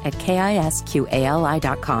 milligrams at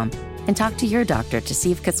KISQALI.com and talk to your doctor to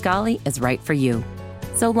see if Kisqali is right for you.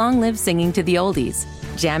 So long live singing to the oldies,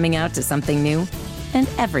 jamming out to something new, and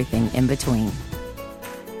everything in between.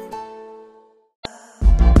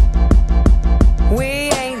 We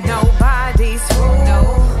ain't nobody's fool.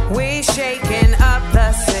 No. We shaking up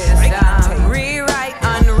the system. Rewrite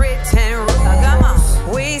unwritten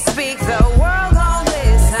rules. We speak, the world gon'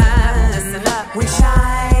 listen. We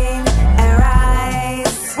shine and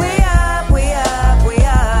rise. We up, we up, we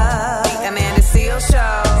up. The Amanda Seales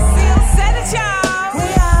Show. Seales said it, y'all. We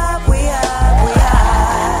up, we up, we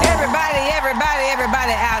up.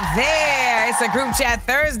 Everybody out there. It's a Group Chat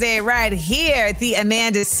Thursday right here at the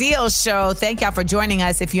Amanda Seales Show. Thank y'all for joining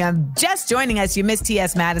us. If you're just joining us, you missed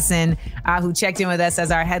T.S. Madison, who checked in with us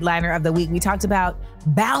as our headliner of the week. We talked about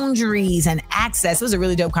boundaries and access. It was a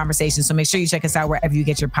really dope conversation. So make sure you check us out wherever you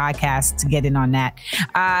get your podcasts to get in on that.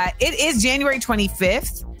 It is January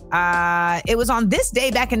 25th. It was on this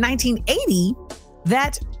day back in 1980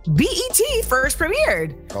 that BET first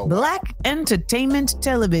premiered Black Entertainment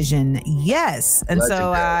Television. Yes. And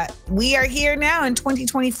so we are here now in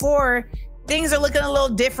 2024. Things are looking a little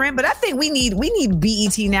different, but I think we need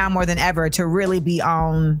BET now more than ever to really be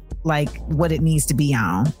on like what it needs to be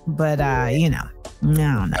on. But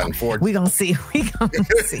no. We gonna see. We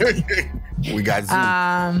got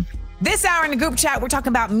Zoom. This hour in the group chat, we're talking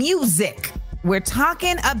about music.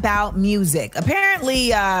 Apparently,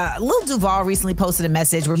 Lil Duval recently posted a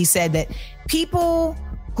message where he said that people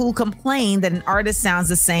who complain that an artist sounds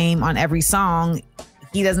the same on every song,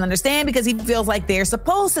 he doesn't understand because he feels like they're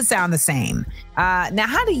supposed to sound the same. Now,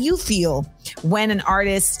 how do you feel when an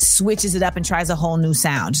artist switches it up and tries a whole new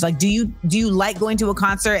sound? Just like, do you like going to a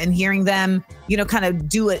concert and hearing them, kind of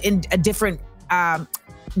do it in a different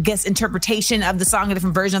interpretation of the song, a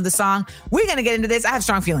different version of the song? We're going to get into this. I have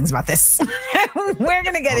strong feelings about this. We're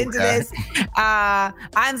going to get into this.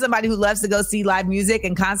 I'm somebody who loves to go see live music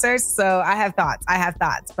and concerts, so I have thoughts.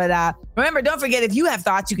 But remember, don't forget, if you have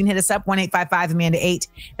thoughts, you can hit us up, 1-855-AMANDA-8.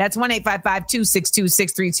 That's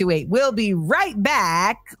 1-855-262-6328. We'll be right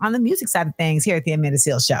back on the music side of things here at The Amanda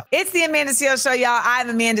Seales Show. It's The Amanda Seales Show, y'all. I'm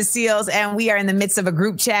Amanda Seales, and we are in the midst of a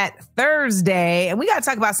group chat Thursday, and we got to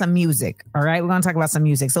talk about some music, all right? We're going to talk about some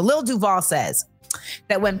music. So Lil Duval says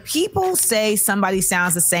that when people say somebody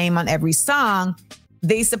sounds the same on every song,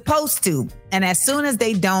 they supposed to. And as soon as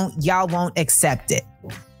they don't, y'all won't accept it.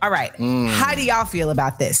 All right. How do y'all feel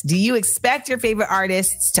about this? Do you expect your favorite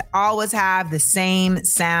artists to always have the same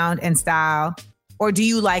sound and style? Or do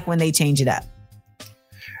you like when they change it up?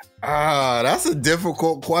 That's a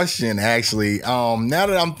difficult question, actually. Now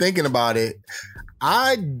that I'm thinking about it,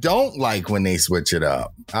 I don't like when they switch it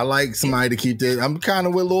up. I like somebody to keep it. I'm kind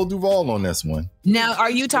of with Lil Duval on this one. Now,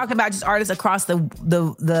 are you talking about just artists across the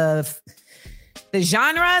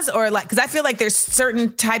genres, or like, because I feel like there's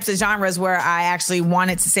certain types of genres where I actually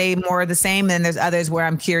want it to say more of the same, and there's others where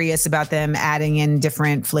I'm curious about them adding in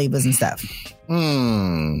different flavors and stuff.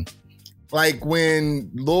 Like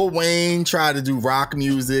when Lil Wayne tried to do rock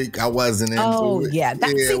music, I wasn't into it. Oh, yeah. To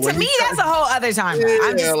me, that's a whole other genre.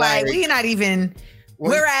 I'm just like, we're not even...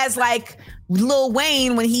 Whereas like Lil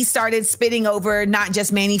Wayne, when he started spitting over not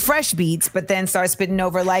just Manny Fresh beats, but then started spitting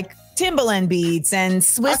over like Timbaland beats and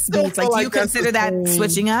Swiss beats. Like, do you consider that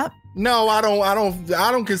switching up? No, I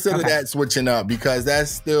don't consider that switching up, because that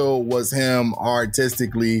still was him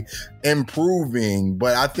artistically improving.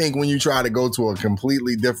 But I think when you try to go to a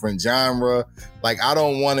completely different genre, like I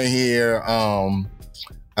don't want to hear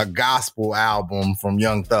a gospel album from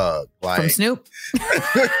Young Thug, like from Snoop.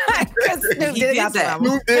 Snoop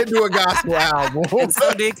did do a gospel album. And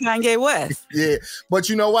so did Kanye West. Yeah, but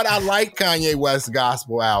you know what? I like Kanye West's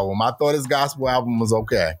gospel album. I thought his gospel album was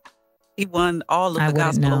okay. He won all of the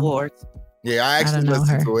gospel awards. Yeah, I actually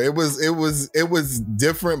listened to it. It was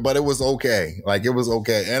different, but it was okay. Like, it was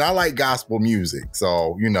okay, and I like gospel music,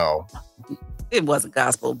 so it wasn't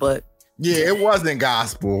gospel, but. Yeah, it wasn't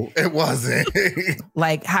gospel. It wasn't.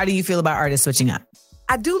 Like, how do you feel about artists switching up?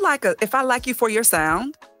 I do like if I like you for your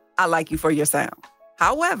sound, I like you for your sound.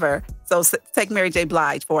 However, so take Mary J.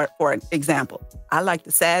 Blige for an example. I like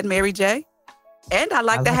the sad Mary J. And I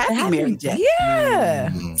like the happy Mary J.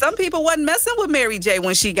 Yeah. Some people wasn't messing with Mary J.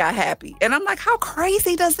 when she got happy. And I'm like, how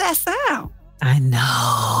crazy does that sound? I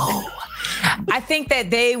know. I think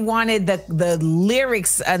that they wanted the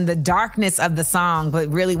lyrics and the darkness of the song, but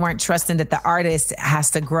really weren't trusting that the artist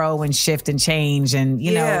has to grow and shift and change and,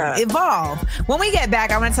 evolve. When we get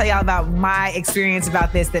back, I want to tell y'all about my experience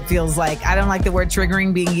about this that feels like, I don't like the word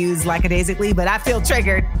triggering being used lackadaisically, but I feel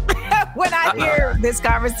triggered when I hear this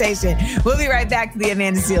conversation. We'll be right back to The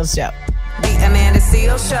Amanda Seales Show. The Amanda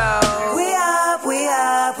Seales Show. We up, we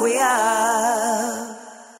up, we up.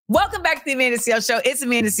 Welcome back to The Amanda Seales Show. It's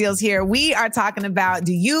Amanda Seales here. We are talking about,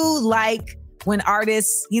 do you like when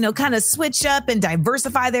artists, kind of switch up and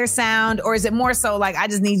diversify their sound? Or is it more so like, I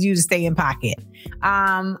just need you to stay in pocket?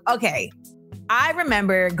 Okay. I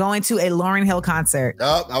remember going to a Lauryn Hill concert.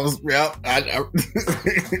 And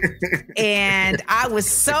I was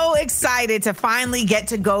so excited to finally get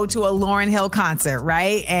to go to a Lauryn Hill concert,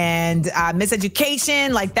 right? And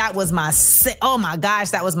Miseducation, like that was oh my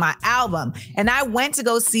gosh, that was my album. And I went to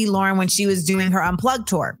go see Lauryn when she was doing her Unplugged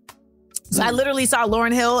tour. So I literally saw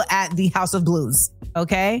Lauryn Hill at the House of Blues,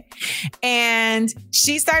 okay? And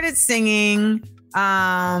she started singing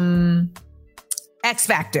X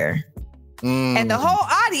Factor. And the whole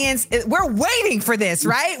audience, we're waiting for this,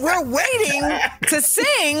 right? We're waiting to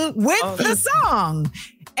sing with the song.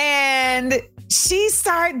 And she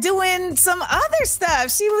started doing some other stuff.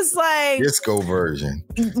 She was like... disco version.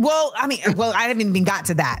 Well, I haven't even got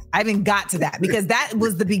to that. I haven't got to that because that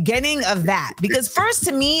was the beginning of that. Because first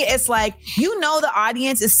to me, it's like, the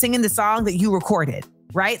audience is singing the song that you recorded,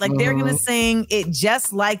 right? Like they're going to sing it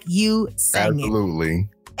just like you sang it. Absolutely.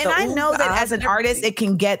 And I know that as an artist, it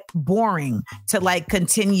can get boring to like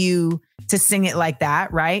continue to sing it like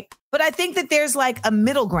that, right? But I think that there's like a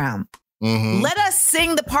middle ground. Let us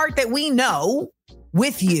sing the part that we know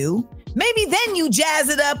with you. Maybe then you jazz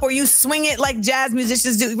it up or you swing it like jazz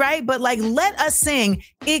musicians do, right? But like, let us sing.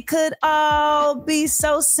 It could all be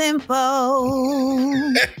so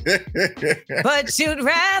simple, but you'd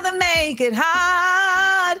rather make it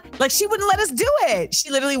hard. Like she wouldn't let us do it.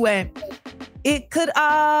 She literally went, it could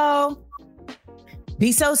all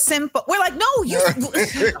be so simple. We're like, no, you listen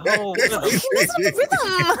to the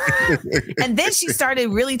rhythm. And then she started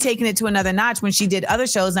really taking it to another notch when she did other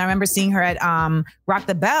shows. And I remember seeing her at Rock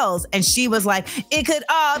the Bells, and she was like, it could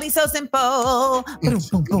all be so simple,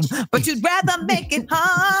 but you'd rather make it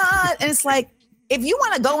hard. And it's like, if you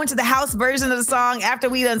want to go into the house version of the song after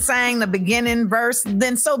we done sang the beginning verse,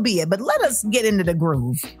 then so be it. But let us get into the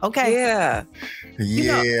groove, okay? Yeah.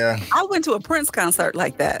 Yeah. I went to a Prince concert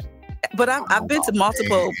like that. But I've been to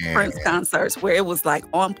multiple Prince concerts where it was like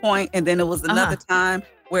on point, and then it was another time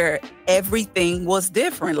where everything was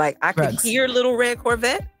different. Like I could hear Little Red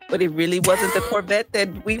Corvette, but it really wasn't the Corvette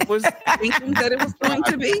that we was thinking that it was going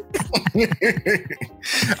to be.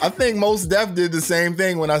 I think Mos Def did the same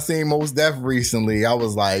thing when I seen Mos Def recently. I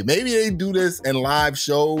was like, maybe they do this in live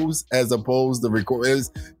shows as opposed to record.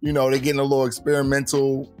 They're getting a little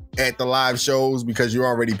experimental at the live shows because you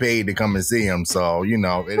already paid to come and see them. So, you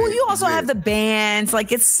also have the bands. Like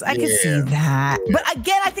I can see that. Yeah. But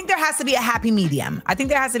again, I think there has to be a happy medium.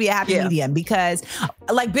 Medium because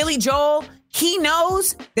like Billy Joel, he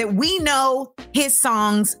knows that we know his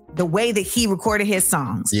songs the way that he recorded his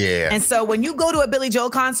songs. Yeah. And so when you go to a Billy Joel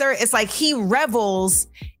concert, it's like he revels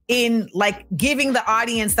in like giving the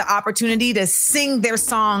audience the opportunity to sing their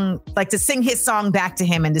song, like to sing his song back to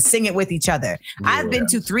him and to sing it with each other. Yeah. I've been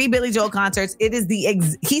to 3 Billy Joel concerts. It is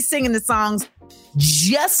he's singing the songs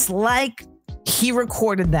just like he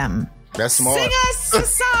recorded them. That's smart. Sing us a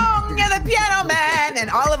song, you're the piano man. And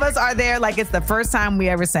all of us are there like it's the first time we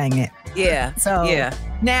ever sang it. Yeah. So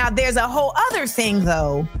now there's a whole other thing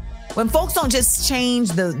though. When folks don't just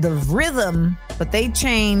change the rhythm, but they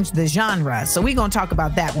change the genre. So we're going to talk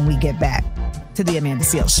about that when we get back to the Amanda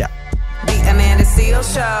Seales Show. The Amanda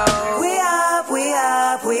Seales Show. We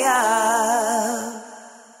up.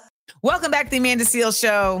 Welcome back to the Amanda Seales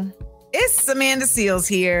Show. It's Amanda Seales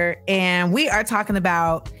here, and we are talking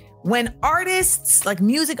about when artists, like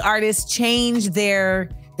music artists, change their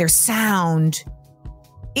sound.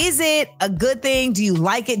 Is it a good thing? Do you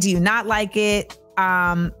like it? Do you not like it?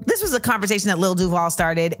 This was a conversation that Lil Duval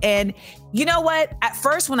started. And you know what? At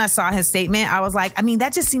first, when I saw his statement, I was like,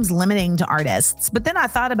 that just seems limiting to artists. But then I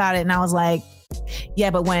thought about it and I was like,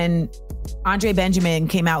 yeah, but when Andre Benjamin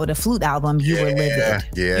came out with a flute album, you were livid.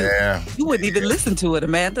 Yeah. You wouldn't even listen to it,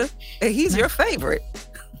 Amanda. He's your favorite.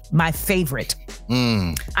 My favorite.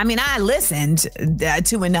 I listened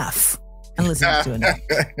to enough. And listen to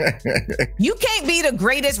it. You can't be the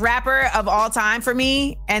greatest rapper of all time for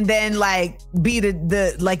me and then like be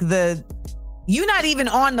the you're not even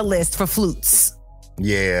on the list for flutes.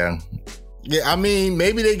 Yeah.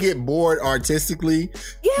 Maybe they get bored artistically.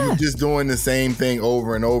 Yeah. You're just doing the same thing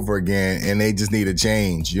over and over again and they just need a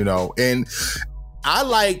change, And I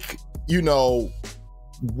like,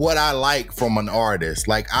 what I like from an artist.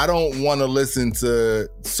 Like I don't want to listen to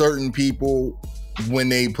certain people when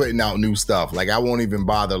they putting out new stuff. Like I won't even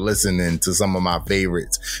bother listening to some of my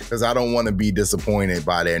favorites because I don't want to be disappointed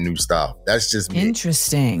by their new stuff. That's just me.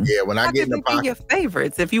 Interesting. Yeah, when I get in the pocket, your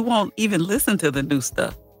favorites if you won't even listen to the new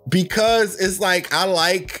stuff. Because it's like I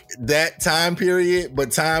like that time period,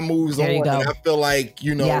 but time moves on, and I feel like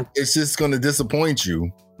it's just going to disappoint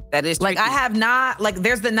you. That is like I have not like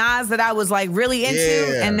there's the Nas that I was like really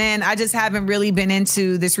into, and then I just haven't really been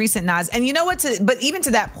into this recent Nas. And you know what? But even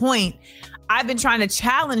to that point, I've been trying to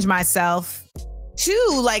challenge myself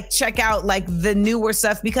to like check out like the newer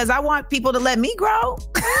stuff because I want people to let me grow.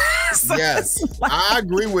 Yes, I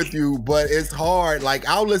agree with you, but it's hard. Like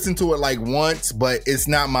I'll listen to it like once, but it's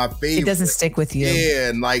not my favorite. It doesn't stick with you. Yeah,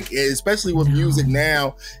 and like especially with music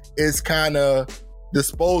now, it's kind of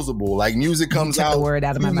disposable. Like music comes out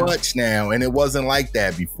too much now, and it wasn't like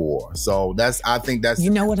that before. So I think that's you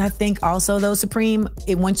know what I think also though, Supreme.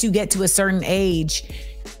 Once you get to a certain age,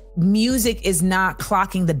 music is not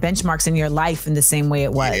clocking the benchmarks in your life in the same way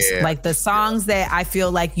it was. Yeah. Like the songs that I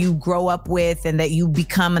feel like you grow up with and that you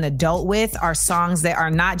become an adult with are songs that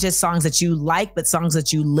are not just songs that you like, but songs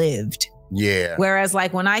that you lived. Yeah. Whereas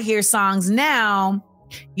like when I hear songs now,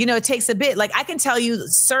 you know, it takes a bit. Like I can tell you,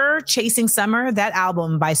 Sir Chasing Summer, that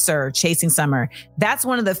album by Sir Chasing Summer, that's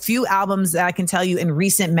one of the few albums that I can tell you in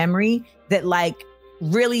recent memory that like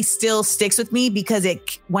really still sticks with me because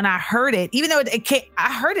when I heard it, even though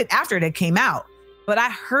I heard it after it came out, but I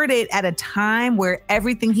heard it at a time where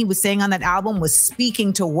everything he was saying on that album was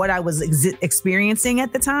speaking to what I was experiencing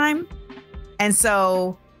at the time. And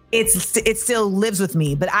so it still lives with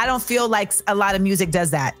me, but I don't feel like a lot of music does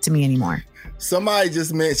that to me anymore. Somebody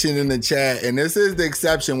just mentioned in the chat, and this is the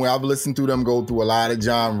exception where I've listened to them go through a lot of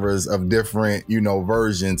genres of different, you know,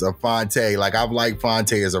 versions of Fonte. Like I've liked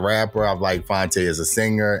Fonte as a rapper, I've liked Fonte as a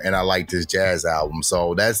singer, and I liked his jazz album.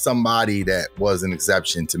 So that's somebody that was an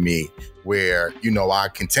exception to me where, you know, I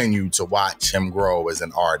continue to watch him grow as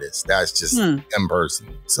an artist. That's just him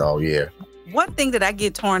personally. So yeah. One thing that I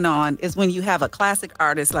get torn on is when you have a classic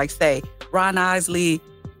artist like, say, Ron Isley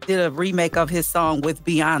did a remake of his song with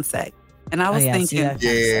Beyonce. And I was thinking, you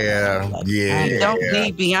don't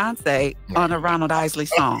need Beyonce on a Ronald Isley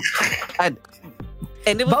song. And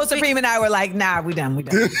it was both Supreme and I were like, nah, we done.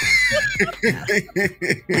 Nah,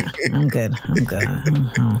 I'm good.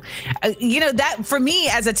 You know, that for me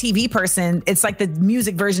as a TV person, it's like the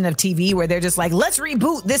music version of TV where they're just like, let's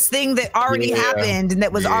reboot this thing that already happened and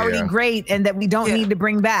that was already great and that we don't need to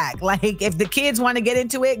bring back. Like if the kids want to get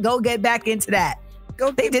into it, go get back into that.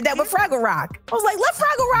 They did that with Fraggle Rock. I was like, let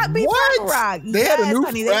Fraggle Rock be Fraggle Rock. They had a new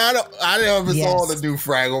Fraggle. I never saw the new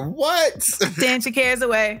Fraggle. What? Dance your cares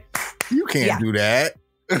away. You can't do that.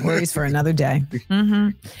 Worries for another day.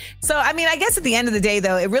 So, I mean, I guess at the end of the day,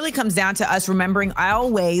 though, it really comes down to us remembering we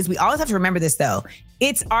always have to remember this, though.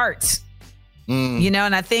 It's art. You know,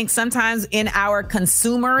 and I think sometimes in our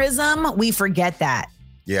consumerism, we forget that.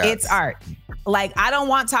 Yeah, it's art. Like, I don't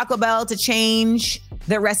want Taco Bell to change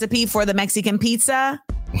the recipe for the Mexican pizza,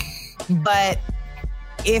 but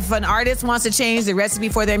if an artist wants to change the recipe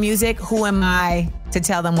for their music, who am I to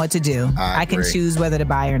tell them what to do? I can choose whether to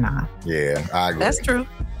buy or not. Yeah, I agree. That's true.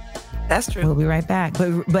 That's true. We'll be right back.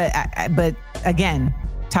 But again,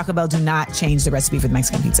 Taco Bell do not change the recipe for the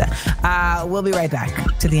Mexican pizza. We'll be right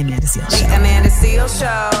back to the Amanda Seales Show. The Amanda Seales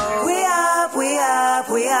Show. We up.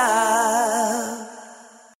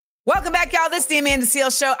 Welcome back, y'all. This is the Amanda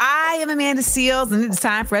Seales Show. I am Amanda Seales, and it's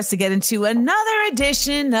time for us to get into another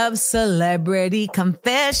edition of Celebrity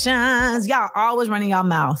Confessions. Y'all always running y'all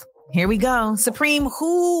mouth. Here we go. Supreme,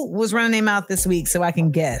 who was running their mouth this week so I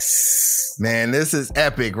can guess? Man, this is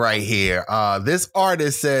epic right here. This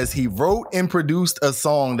artist says he wrote and produced a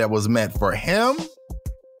song that was meant for him,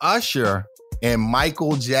 Usher, and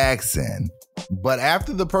Michael Jackson. But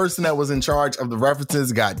after the person that was in charge of the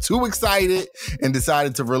references got too excited and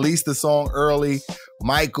decided to release the song early,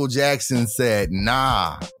 Michael Jackson said,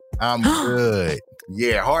 nah, I'm good.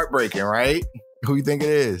 Yeah, heartbreaking, right? Who you think it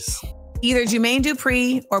is? Either Jermaine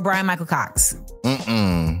Dupri or Brian Michael Cox.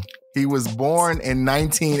 He was born in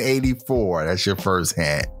 1984. That's your first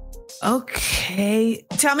hint. Okay.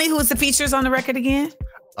 Tell me who was the features on the record again?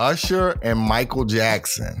 Usher and Michael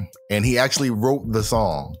Jackson. And he actually wrote the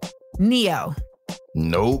song. Neo.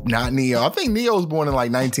 Nope, not Neo. I think Neo was born in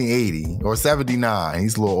like 1980 or 79.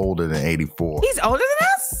 He's a little older than 84. He's older than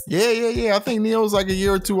us? Yeah. I think Neo's like a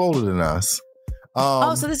year or two older than us.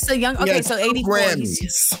 So this is a young... Okay, so 84.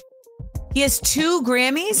 Grammys. He has 2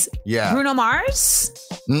 Grammys? Yeah. Bruno Mars?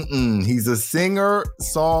 He's a singer,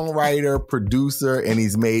 songwriter, producer, and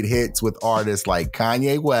he's made hits with artists like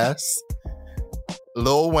Kanye West,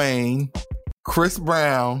 Lil Wayne, Chris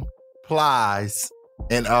Brown, Plies,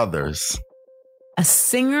 and others. A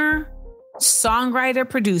singer, songwriter,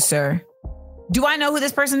 producer. Do I know who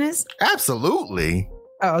this person is? Absolutely.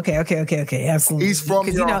 Oh, okay. Absolutely. He's from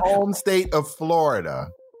your home state of Florida.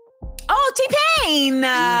 Oh, T-Pain.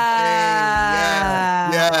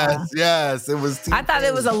 Yes. It was T-Pain. I thought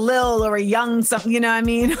it was a Lil or a young something, you know what I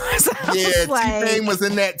mean? T-Pain was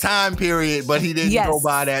in that time period, but he didn't go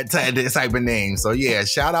by that type of name. So yeah,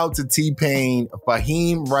 shout out to T-Pain,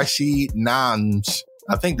 Fahim Rashid Nanj.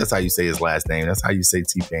 I think that's how you say his last name. That's how you say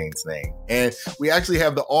T-Pain's name. And we actually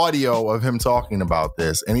have the audio of him talking about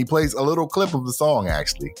this. And he plays a little clip of the song,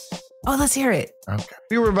 actually. Oh, let's hear it. Okay.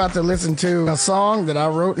 We were about to listen to a song that I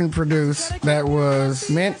wrote and produced that was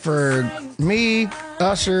meant for me,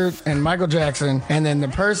 Usher, and Michael Jackson. And then the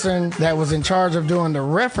person that was in charge of doing the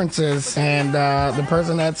references and the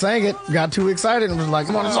person that sang it got too excited and was like,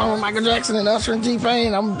 I'm on a song with Michael Jackson and Usher and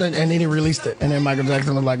T-Pain. And then he released it. And then Michael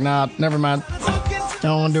Jackson was like, nah, never mind. I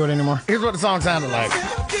don't want to do it anymore. Here's what the song sounded like.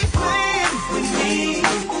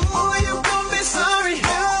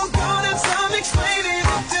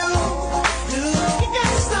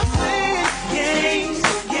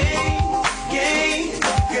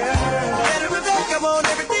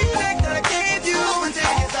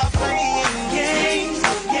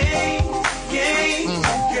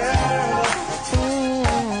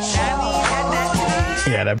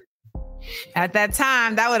 At that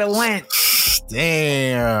time, that would have went.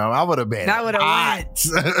 Damn, I would have been. That would have went.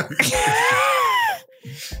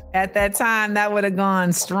 At that time, that would have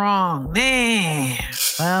gone strong. Man.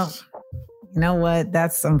 Well, you know what?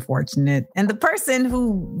 That's unfortunate. And the person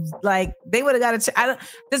who, like, they would have got a check.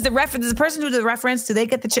 Does the person who does the reference, do they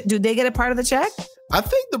get a part of the check? I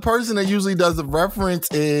think the person that usually does the reference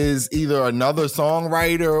is either another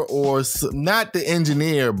songwriter or not the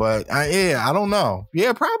engineer, but I don't know.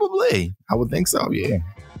 Yeah, probably. I would think so. Yeah.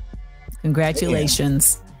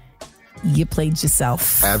 Congratulations. Yeah. You played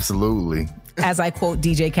yourself. Absolutely. As I quote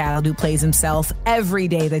DJ Khaled, who plays himself every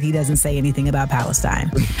day that he doesn't say anything about Palestine.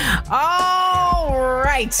 All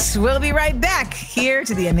right. We'll be right back here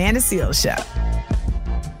to the Amanda Seales Show.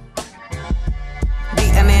 The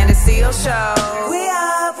Amanda Seales Show. We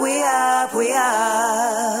up, we up, we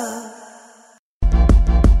up.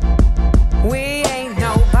 We ain't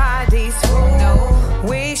nobody's fool. No.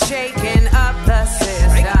 We shaking up the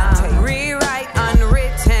system. Rewrite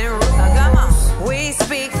unwritten rules. We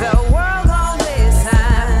speak, the world gon'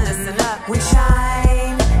 listen. Listen up. We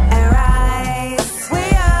shine and rise. We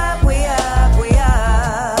up, we up, we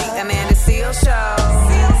up. The Amanda Seales Show.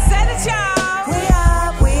 Seales said it, y'all. We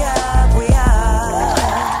up, we up, we up.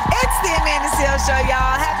 It's the Amanda Seales Show,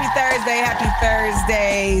 y'all. Happy Thursday. Happy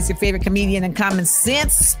Thursday. It's your favorite comedian and common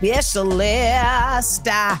sense specialist.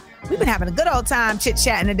 We've been having a good old time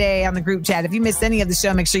chit-chatting today on the group chat. If you missed any of the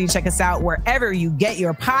show, make sure you check us out wherever you get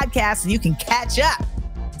your podcasts and you can catch up.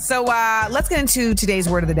 So let's get into today's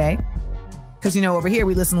word of the day. Because, you know, over here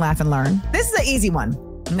we listen, laugh, and learn. This is an easy one.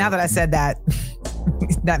 Now that I said that,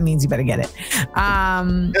 that means you better get it.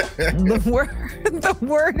 The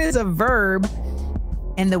word is a verb,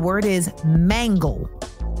 and the word is mangle.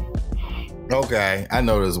 Okay, I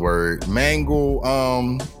know this word. Mangle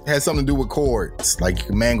has something to do with chords. Like you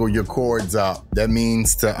can mangle your chords up. That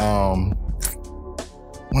means to I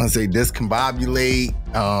want to say discombobulate.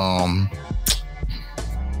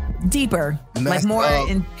 Deeper, like more up.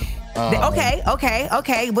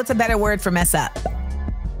 Okay. What's a better word for mess up?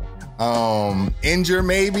 Injure,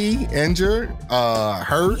 maybe. Injure,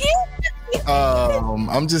 hurt. I'm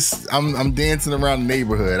dancing around the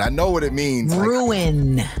neighborhood. I know what it means.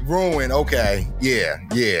 Ruin. Ruin. Okay. Yeah.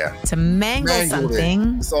 To mangle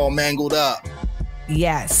something. It's all mangled up.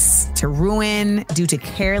 Yes. To ruin due to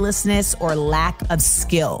carelessness or lack of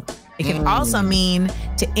skill. It can also mean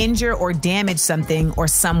to injure or damage something or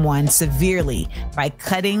someone severely by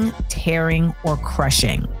cutting, tearing, or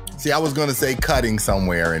crushing. See, I was going to say cutting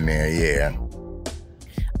somewhere in there. Yeah.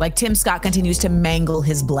 Like Tim Scott continues to mangle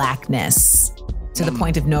his blackness to the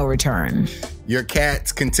point of no return. Your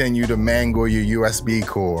cats continue to mangle your USB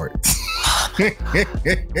cords.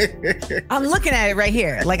 I'm looking at it right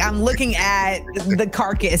here. Like I'm looking at the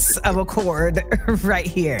carcass of a cord right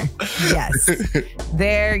here. Yes.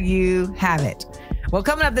 There you have it. Well,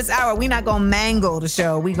 coming up this hour, we're not going to mangle the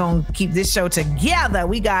show. We're going to keep this show together.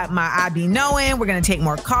 We got my I Be Knowing. We're going to take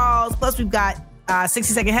more calls. Plus, we've got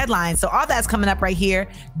 60-second headlines. So all that's coming up right here.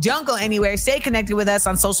 Don't go anywhere. Stay connected with us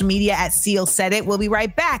on social media at Seales Said It. We'll be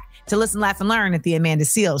right back to listen, laugh, and learn at the Amanda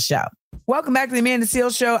Seales Show. Welcome back to the Amanda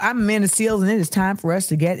Seales Show. I'm Amanda Seales, and it is time for us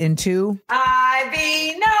to get into I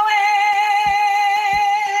Be Knowing.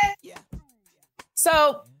 Yeah.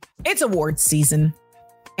 So it's awards season.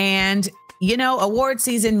 And, you know, award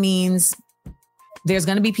season means there's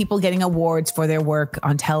going to be people getting awards for their work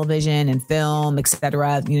on television and film,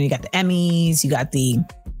 etc. You know, you got the Emmys, you got the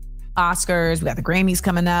Oscars, we got the Grammys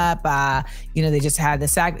coming up. You know, they just had the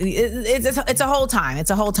SAG. It's a whole time.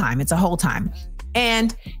 It's a whole time.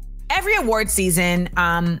 And every award season,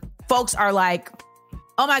 folks are like,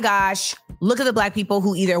 oh my gosh, look at the Black people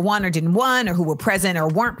who either won or didn't win, or who were present or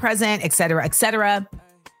weren't present, et cetera, et cetera.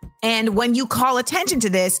 And when you call attention to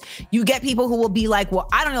this, you get people who will be like, well,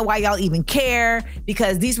 I don't know why y'all even care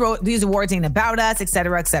because these awards ain't about us, et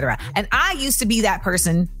cetera, et cetera. And I used to be that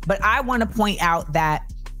person, but I want to point out that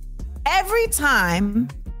every time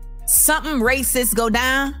something racist go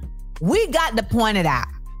down, we got to point it out,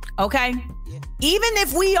 okay? Even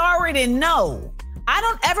if we already know. I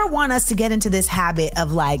don't ever want us to get into this habit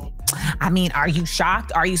of like, I mean, are you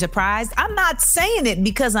shocked? Are you surprised? I'm not saying it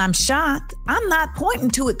because I'm shocked. I'm not pointing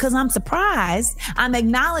to it because I'm surprised. I'm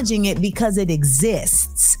acknowledging it because it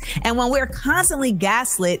exists. And when we're constantly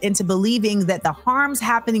gaslit into believing that the harms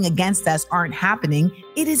happening against us aren't happening,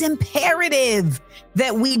 it is imperative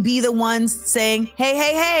that we be the ones saying,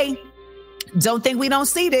 hey, don't think we don't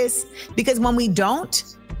see this. Because when we don't,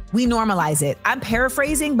 we normalize it. I'm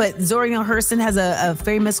paraphrasing, but Zora Neale Hurston has a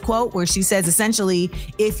famous quote where she says, essentially,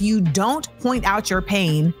 if you don't point out your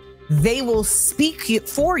pain, they will speak it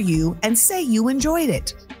for you and say you enjoyed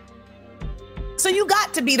it. So you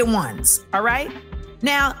got to be the ones, all right?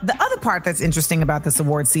 Now, the other part that's interesting about this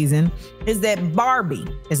award season is that Barbie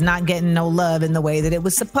is not getting no love in the way that it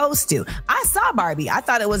was supposed to. I saw Barbie. I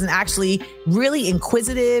thought it was an actually really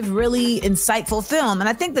inquisitive, really insightful film. And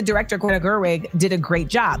I think the director, Greta Gerwig, did a great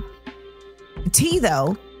job. The tea,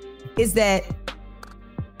 though, is that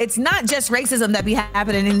it's not just racism that be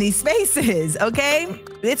happening in these spaces, okay?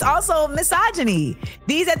 It's also misogyny.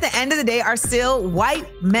 These, at the end of the day, are still white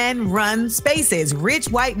men-run spaces, rich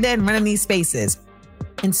white men running these spaces.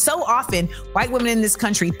 And so often, white women in this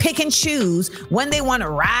country pick and choose when they want to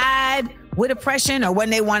ride with oppression or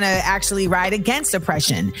when they want to actually ride against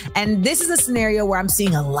oppression. And this is a scenario where I'm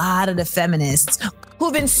seeing a lot of the feminists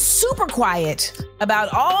who've been super quiet about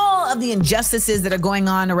all of the injustices that are going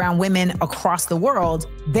on around women across the world.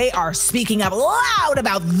 They are speaking up loud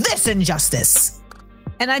about this injustice.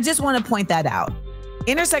 And I just want to point that out.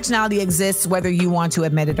 Intersectionality exists whether you want to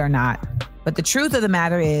admit it or not. But the truth of the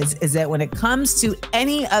matter is that when it comes to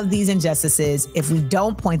any of these injustices, if we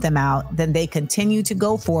don't point them out, then they continue to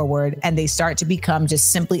go forward and they start to become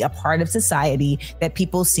just simply a part of society that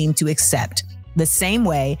people seem to accept. The same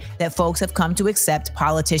way that folks have come to accept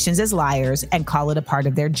politicians as liars and call it a part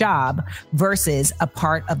of their job versus a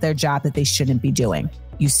part of their job that they shouldn't be doing.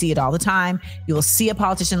 You see it all the time. You will see a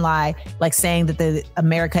politician lie, like saying that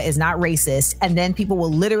America is not racist. And then people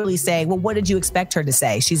will literally say, well, what did you expect her to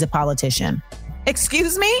say? She's a politician.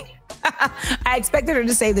 Excuse me? I expected her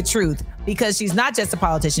to say the truth because she's not just a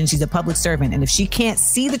politician. She's a public servant. And if she can't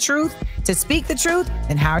see the truth, to speak the truth,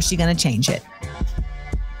 then how is she going to change it?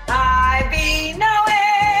 I be knowing.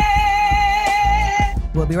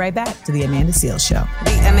 We'll be right back to the Amanda Seales Show.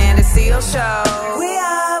 The Amanda Seales Show. We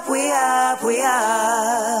up.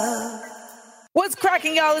 What's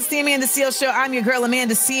cracking, y'all? It's the Amanda Seales Show. I'm your girl,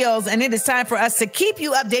 Amanda Seales, and it is time for us to keep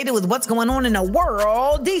you updated with what's going on in the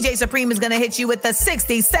world. DJ Supreme is going to hit you with the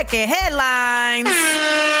 60-second headlines.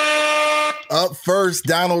 Up first,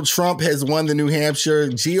 Donald Trump has won the New Hampshire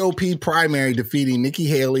GOP primary, defeating Nikki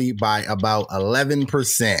Haley by about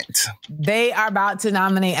 11%. They are about to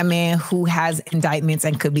nominate a man who has indictments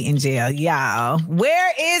and could be in jail. Yeah.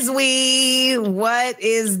 Where is we? What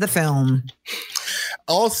is the film?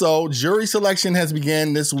 Also, jury selection has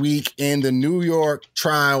begun this week in the New York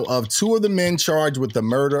trial of two of the men charged with the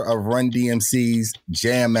murder of Run DMC's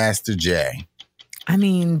Jam Master Jay. I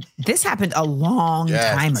mean, this happened a long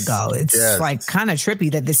time ago. It's like kind of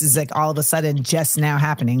trippy that this is like all of a sudden just now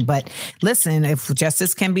happening. But listen, if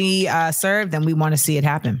justice can be served, then we want to see it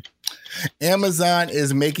happen. Amazon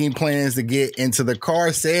is making plans to get into the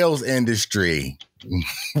car sales industry.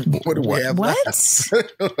 What do we have? What?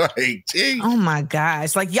 Like, oh my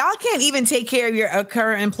gosh. Like, y'all can't even take care of your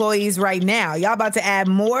current employees right now. Y'all about to add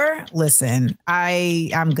more? Listen,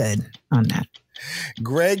 I'm good on that.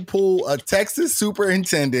 Greg Poole, a Texas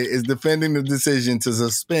superintendent, is defending the decision to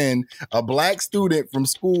suspend a black student from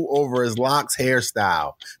school over his locks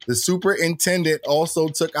hairstyle. The superintendent also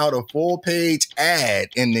took out a full-page ad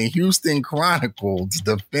in the Houston Chronicle to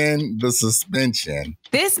defend the suspension.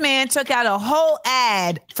 This man took out a whole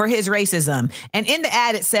ad for his racism. And in the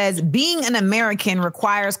ad, it says, being an American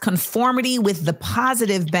requires conformity with the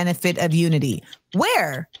positive benefit of unity.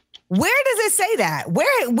 Where does it say that?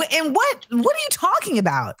 Where and what are you talking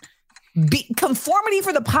about? Conformity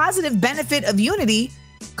for the positive benefit of unity?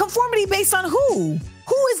 Conformity based on who?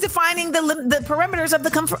 Who is defining the parameters of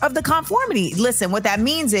the conformity? Listen, what that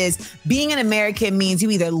means is being an American means you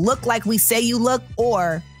either look like we say you look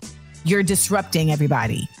or you're disrupting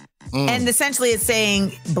everybody. And essentially it's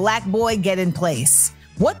saying, black boy, get in place.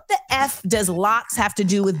 What the F does locks have to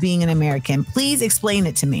do with being an American? Please explain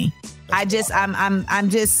it to me. I'm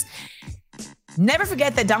just never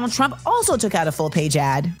forget that Donald Trump also took out a full page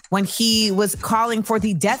ad when he was calling for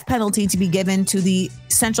the death penalty to be given to the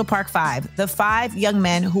Central Park Five, the 5 young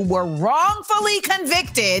men who were wrongfully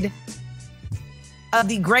convicted of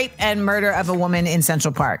the rape and murder of a woman in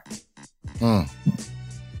Central Park.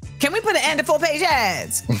 Can we put an end to full page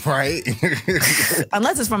ads? Right.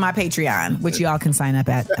 Unless it's from my Patreon, which y'all can sign up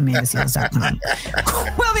at amandaseals.com.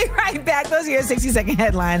 We'll be right back. Those are your 60-second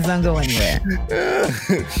headlines. Don't go anywhere.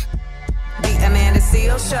 The Amanda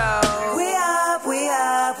Seales Show. We up, we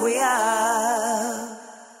up, we up.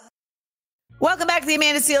 Welcome back to the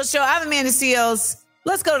Amanda Seales Show. I'm Amanda Seales.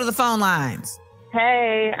 Let's go to the phone lines.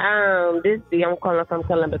 Hey, this is D. I'm calling from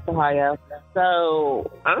Columbus, Ohio.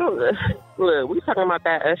 So, look, we talking about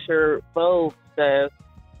that Usher Vogue stuff.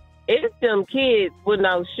 It's them kids with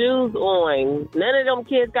no shoes on. None of them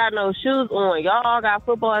kids got no shoes on. Y'all all got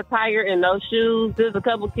football attire and no shoes. There's a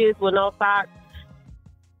couple kids with no socks.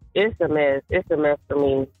 It's a mess. It's a mess for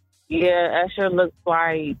me. Yeah, Usher looks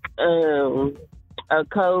like a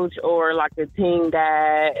coach or like a team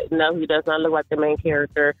dad. No, he does not look like the main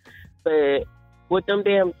character. But with them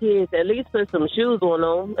damn kids, at least put some shoes on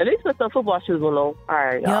them. At least put some football shoes on them. All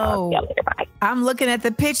right, y'all. Yo, I'm looking at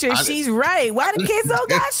the picture. She's right. Why the kids don't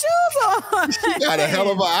got shoes on? She got a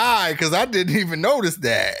hell of an eye because I didn't even notice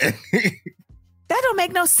that. That don't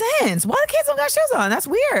make no sense. Why the kids don't got shoes on? That's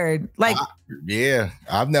weird. Like, yeah,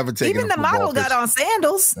 I've never taken. Even the model got on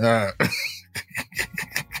sandals.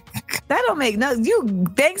 That don't make no.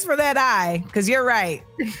 Thanks for that eye, because you're right.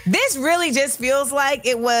 This really just feels like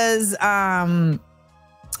it was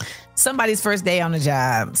somebody's first day on the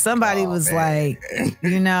job. Somebody was like,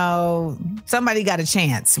 somebody got a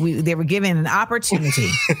chance. They were given an opportunity.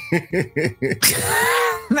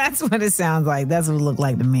 That's what it sounds like. That's what it looked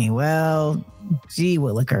like to me. Well, gee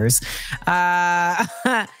willikers.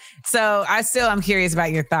 So I'm curious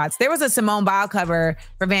about your thoughts. There was a Simone Biles cover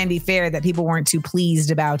for Vanity Fair that people weren't too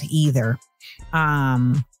pleased about either.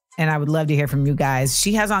 And I would love to hear from you guys.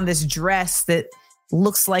 She has on this dress that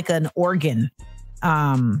looks like an organ,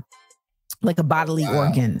 like a bodily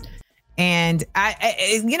organ. And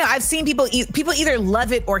I've seen people either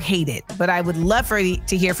love it or hate it, but I would love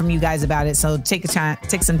to hear from you guys about it. So take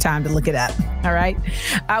some time to look it up. All right.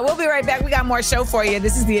 We'll be right back. We got more show for you.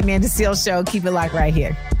 This is the Amanda Seales Show. Keep it locked right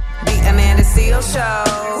here. The Amanda Seales Show.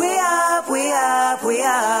 We up, we up, we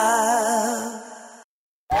up.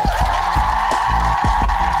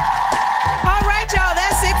 All right, y'all.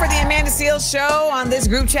 That's it for the Amanda Seales Show on this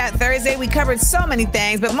Group Chat Thursday. We covered so many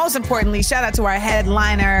things, but most importantly, shout out to our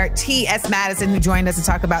headliner, T.S. Madison, who joined us to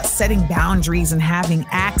talk about setting boundaries and having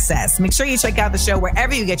access. Make sure you check out the show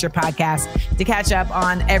wherever you get your podcast to catch up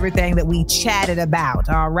on everything that we chatted about.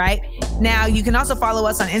 All right. Now, you can also follow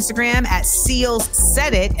us on Instagram at Seales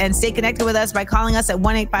Said It and stay connected with us by calling us at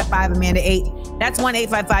 1-855-AMANDA-8. That's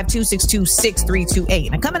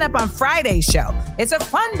 1-855-262-6328. Now, coming up on Friday's show, it's a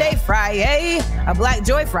fun day Friday, a Black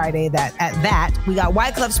Joy Friday. We got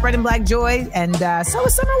Wyclef spreading Black Joy, and so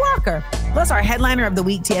is Summer Walker. Plus, our headliner of the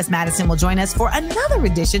week, T.S. Madison, will join us for another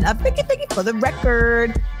edition of Picky for the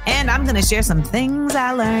Record. And I'm going to share some things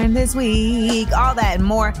I learned this week. All that and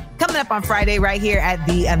more coming up on Friday right here at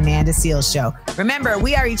the Amanda Seales Show. Remember,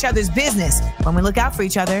 we are each other's business. When we look out for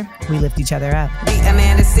each other, we lift each other up. The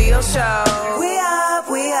Amanda Seales Show. We up,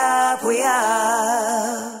 we up, we up.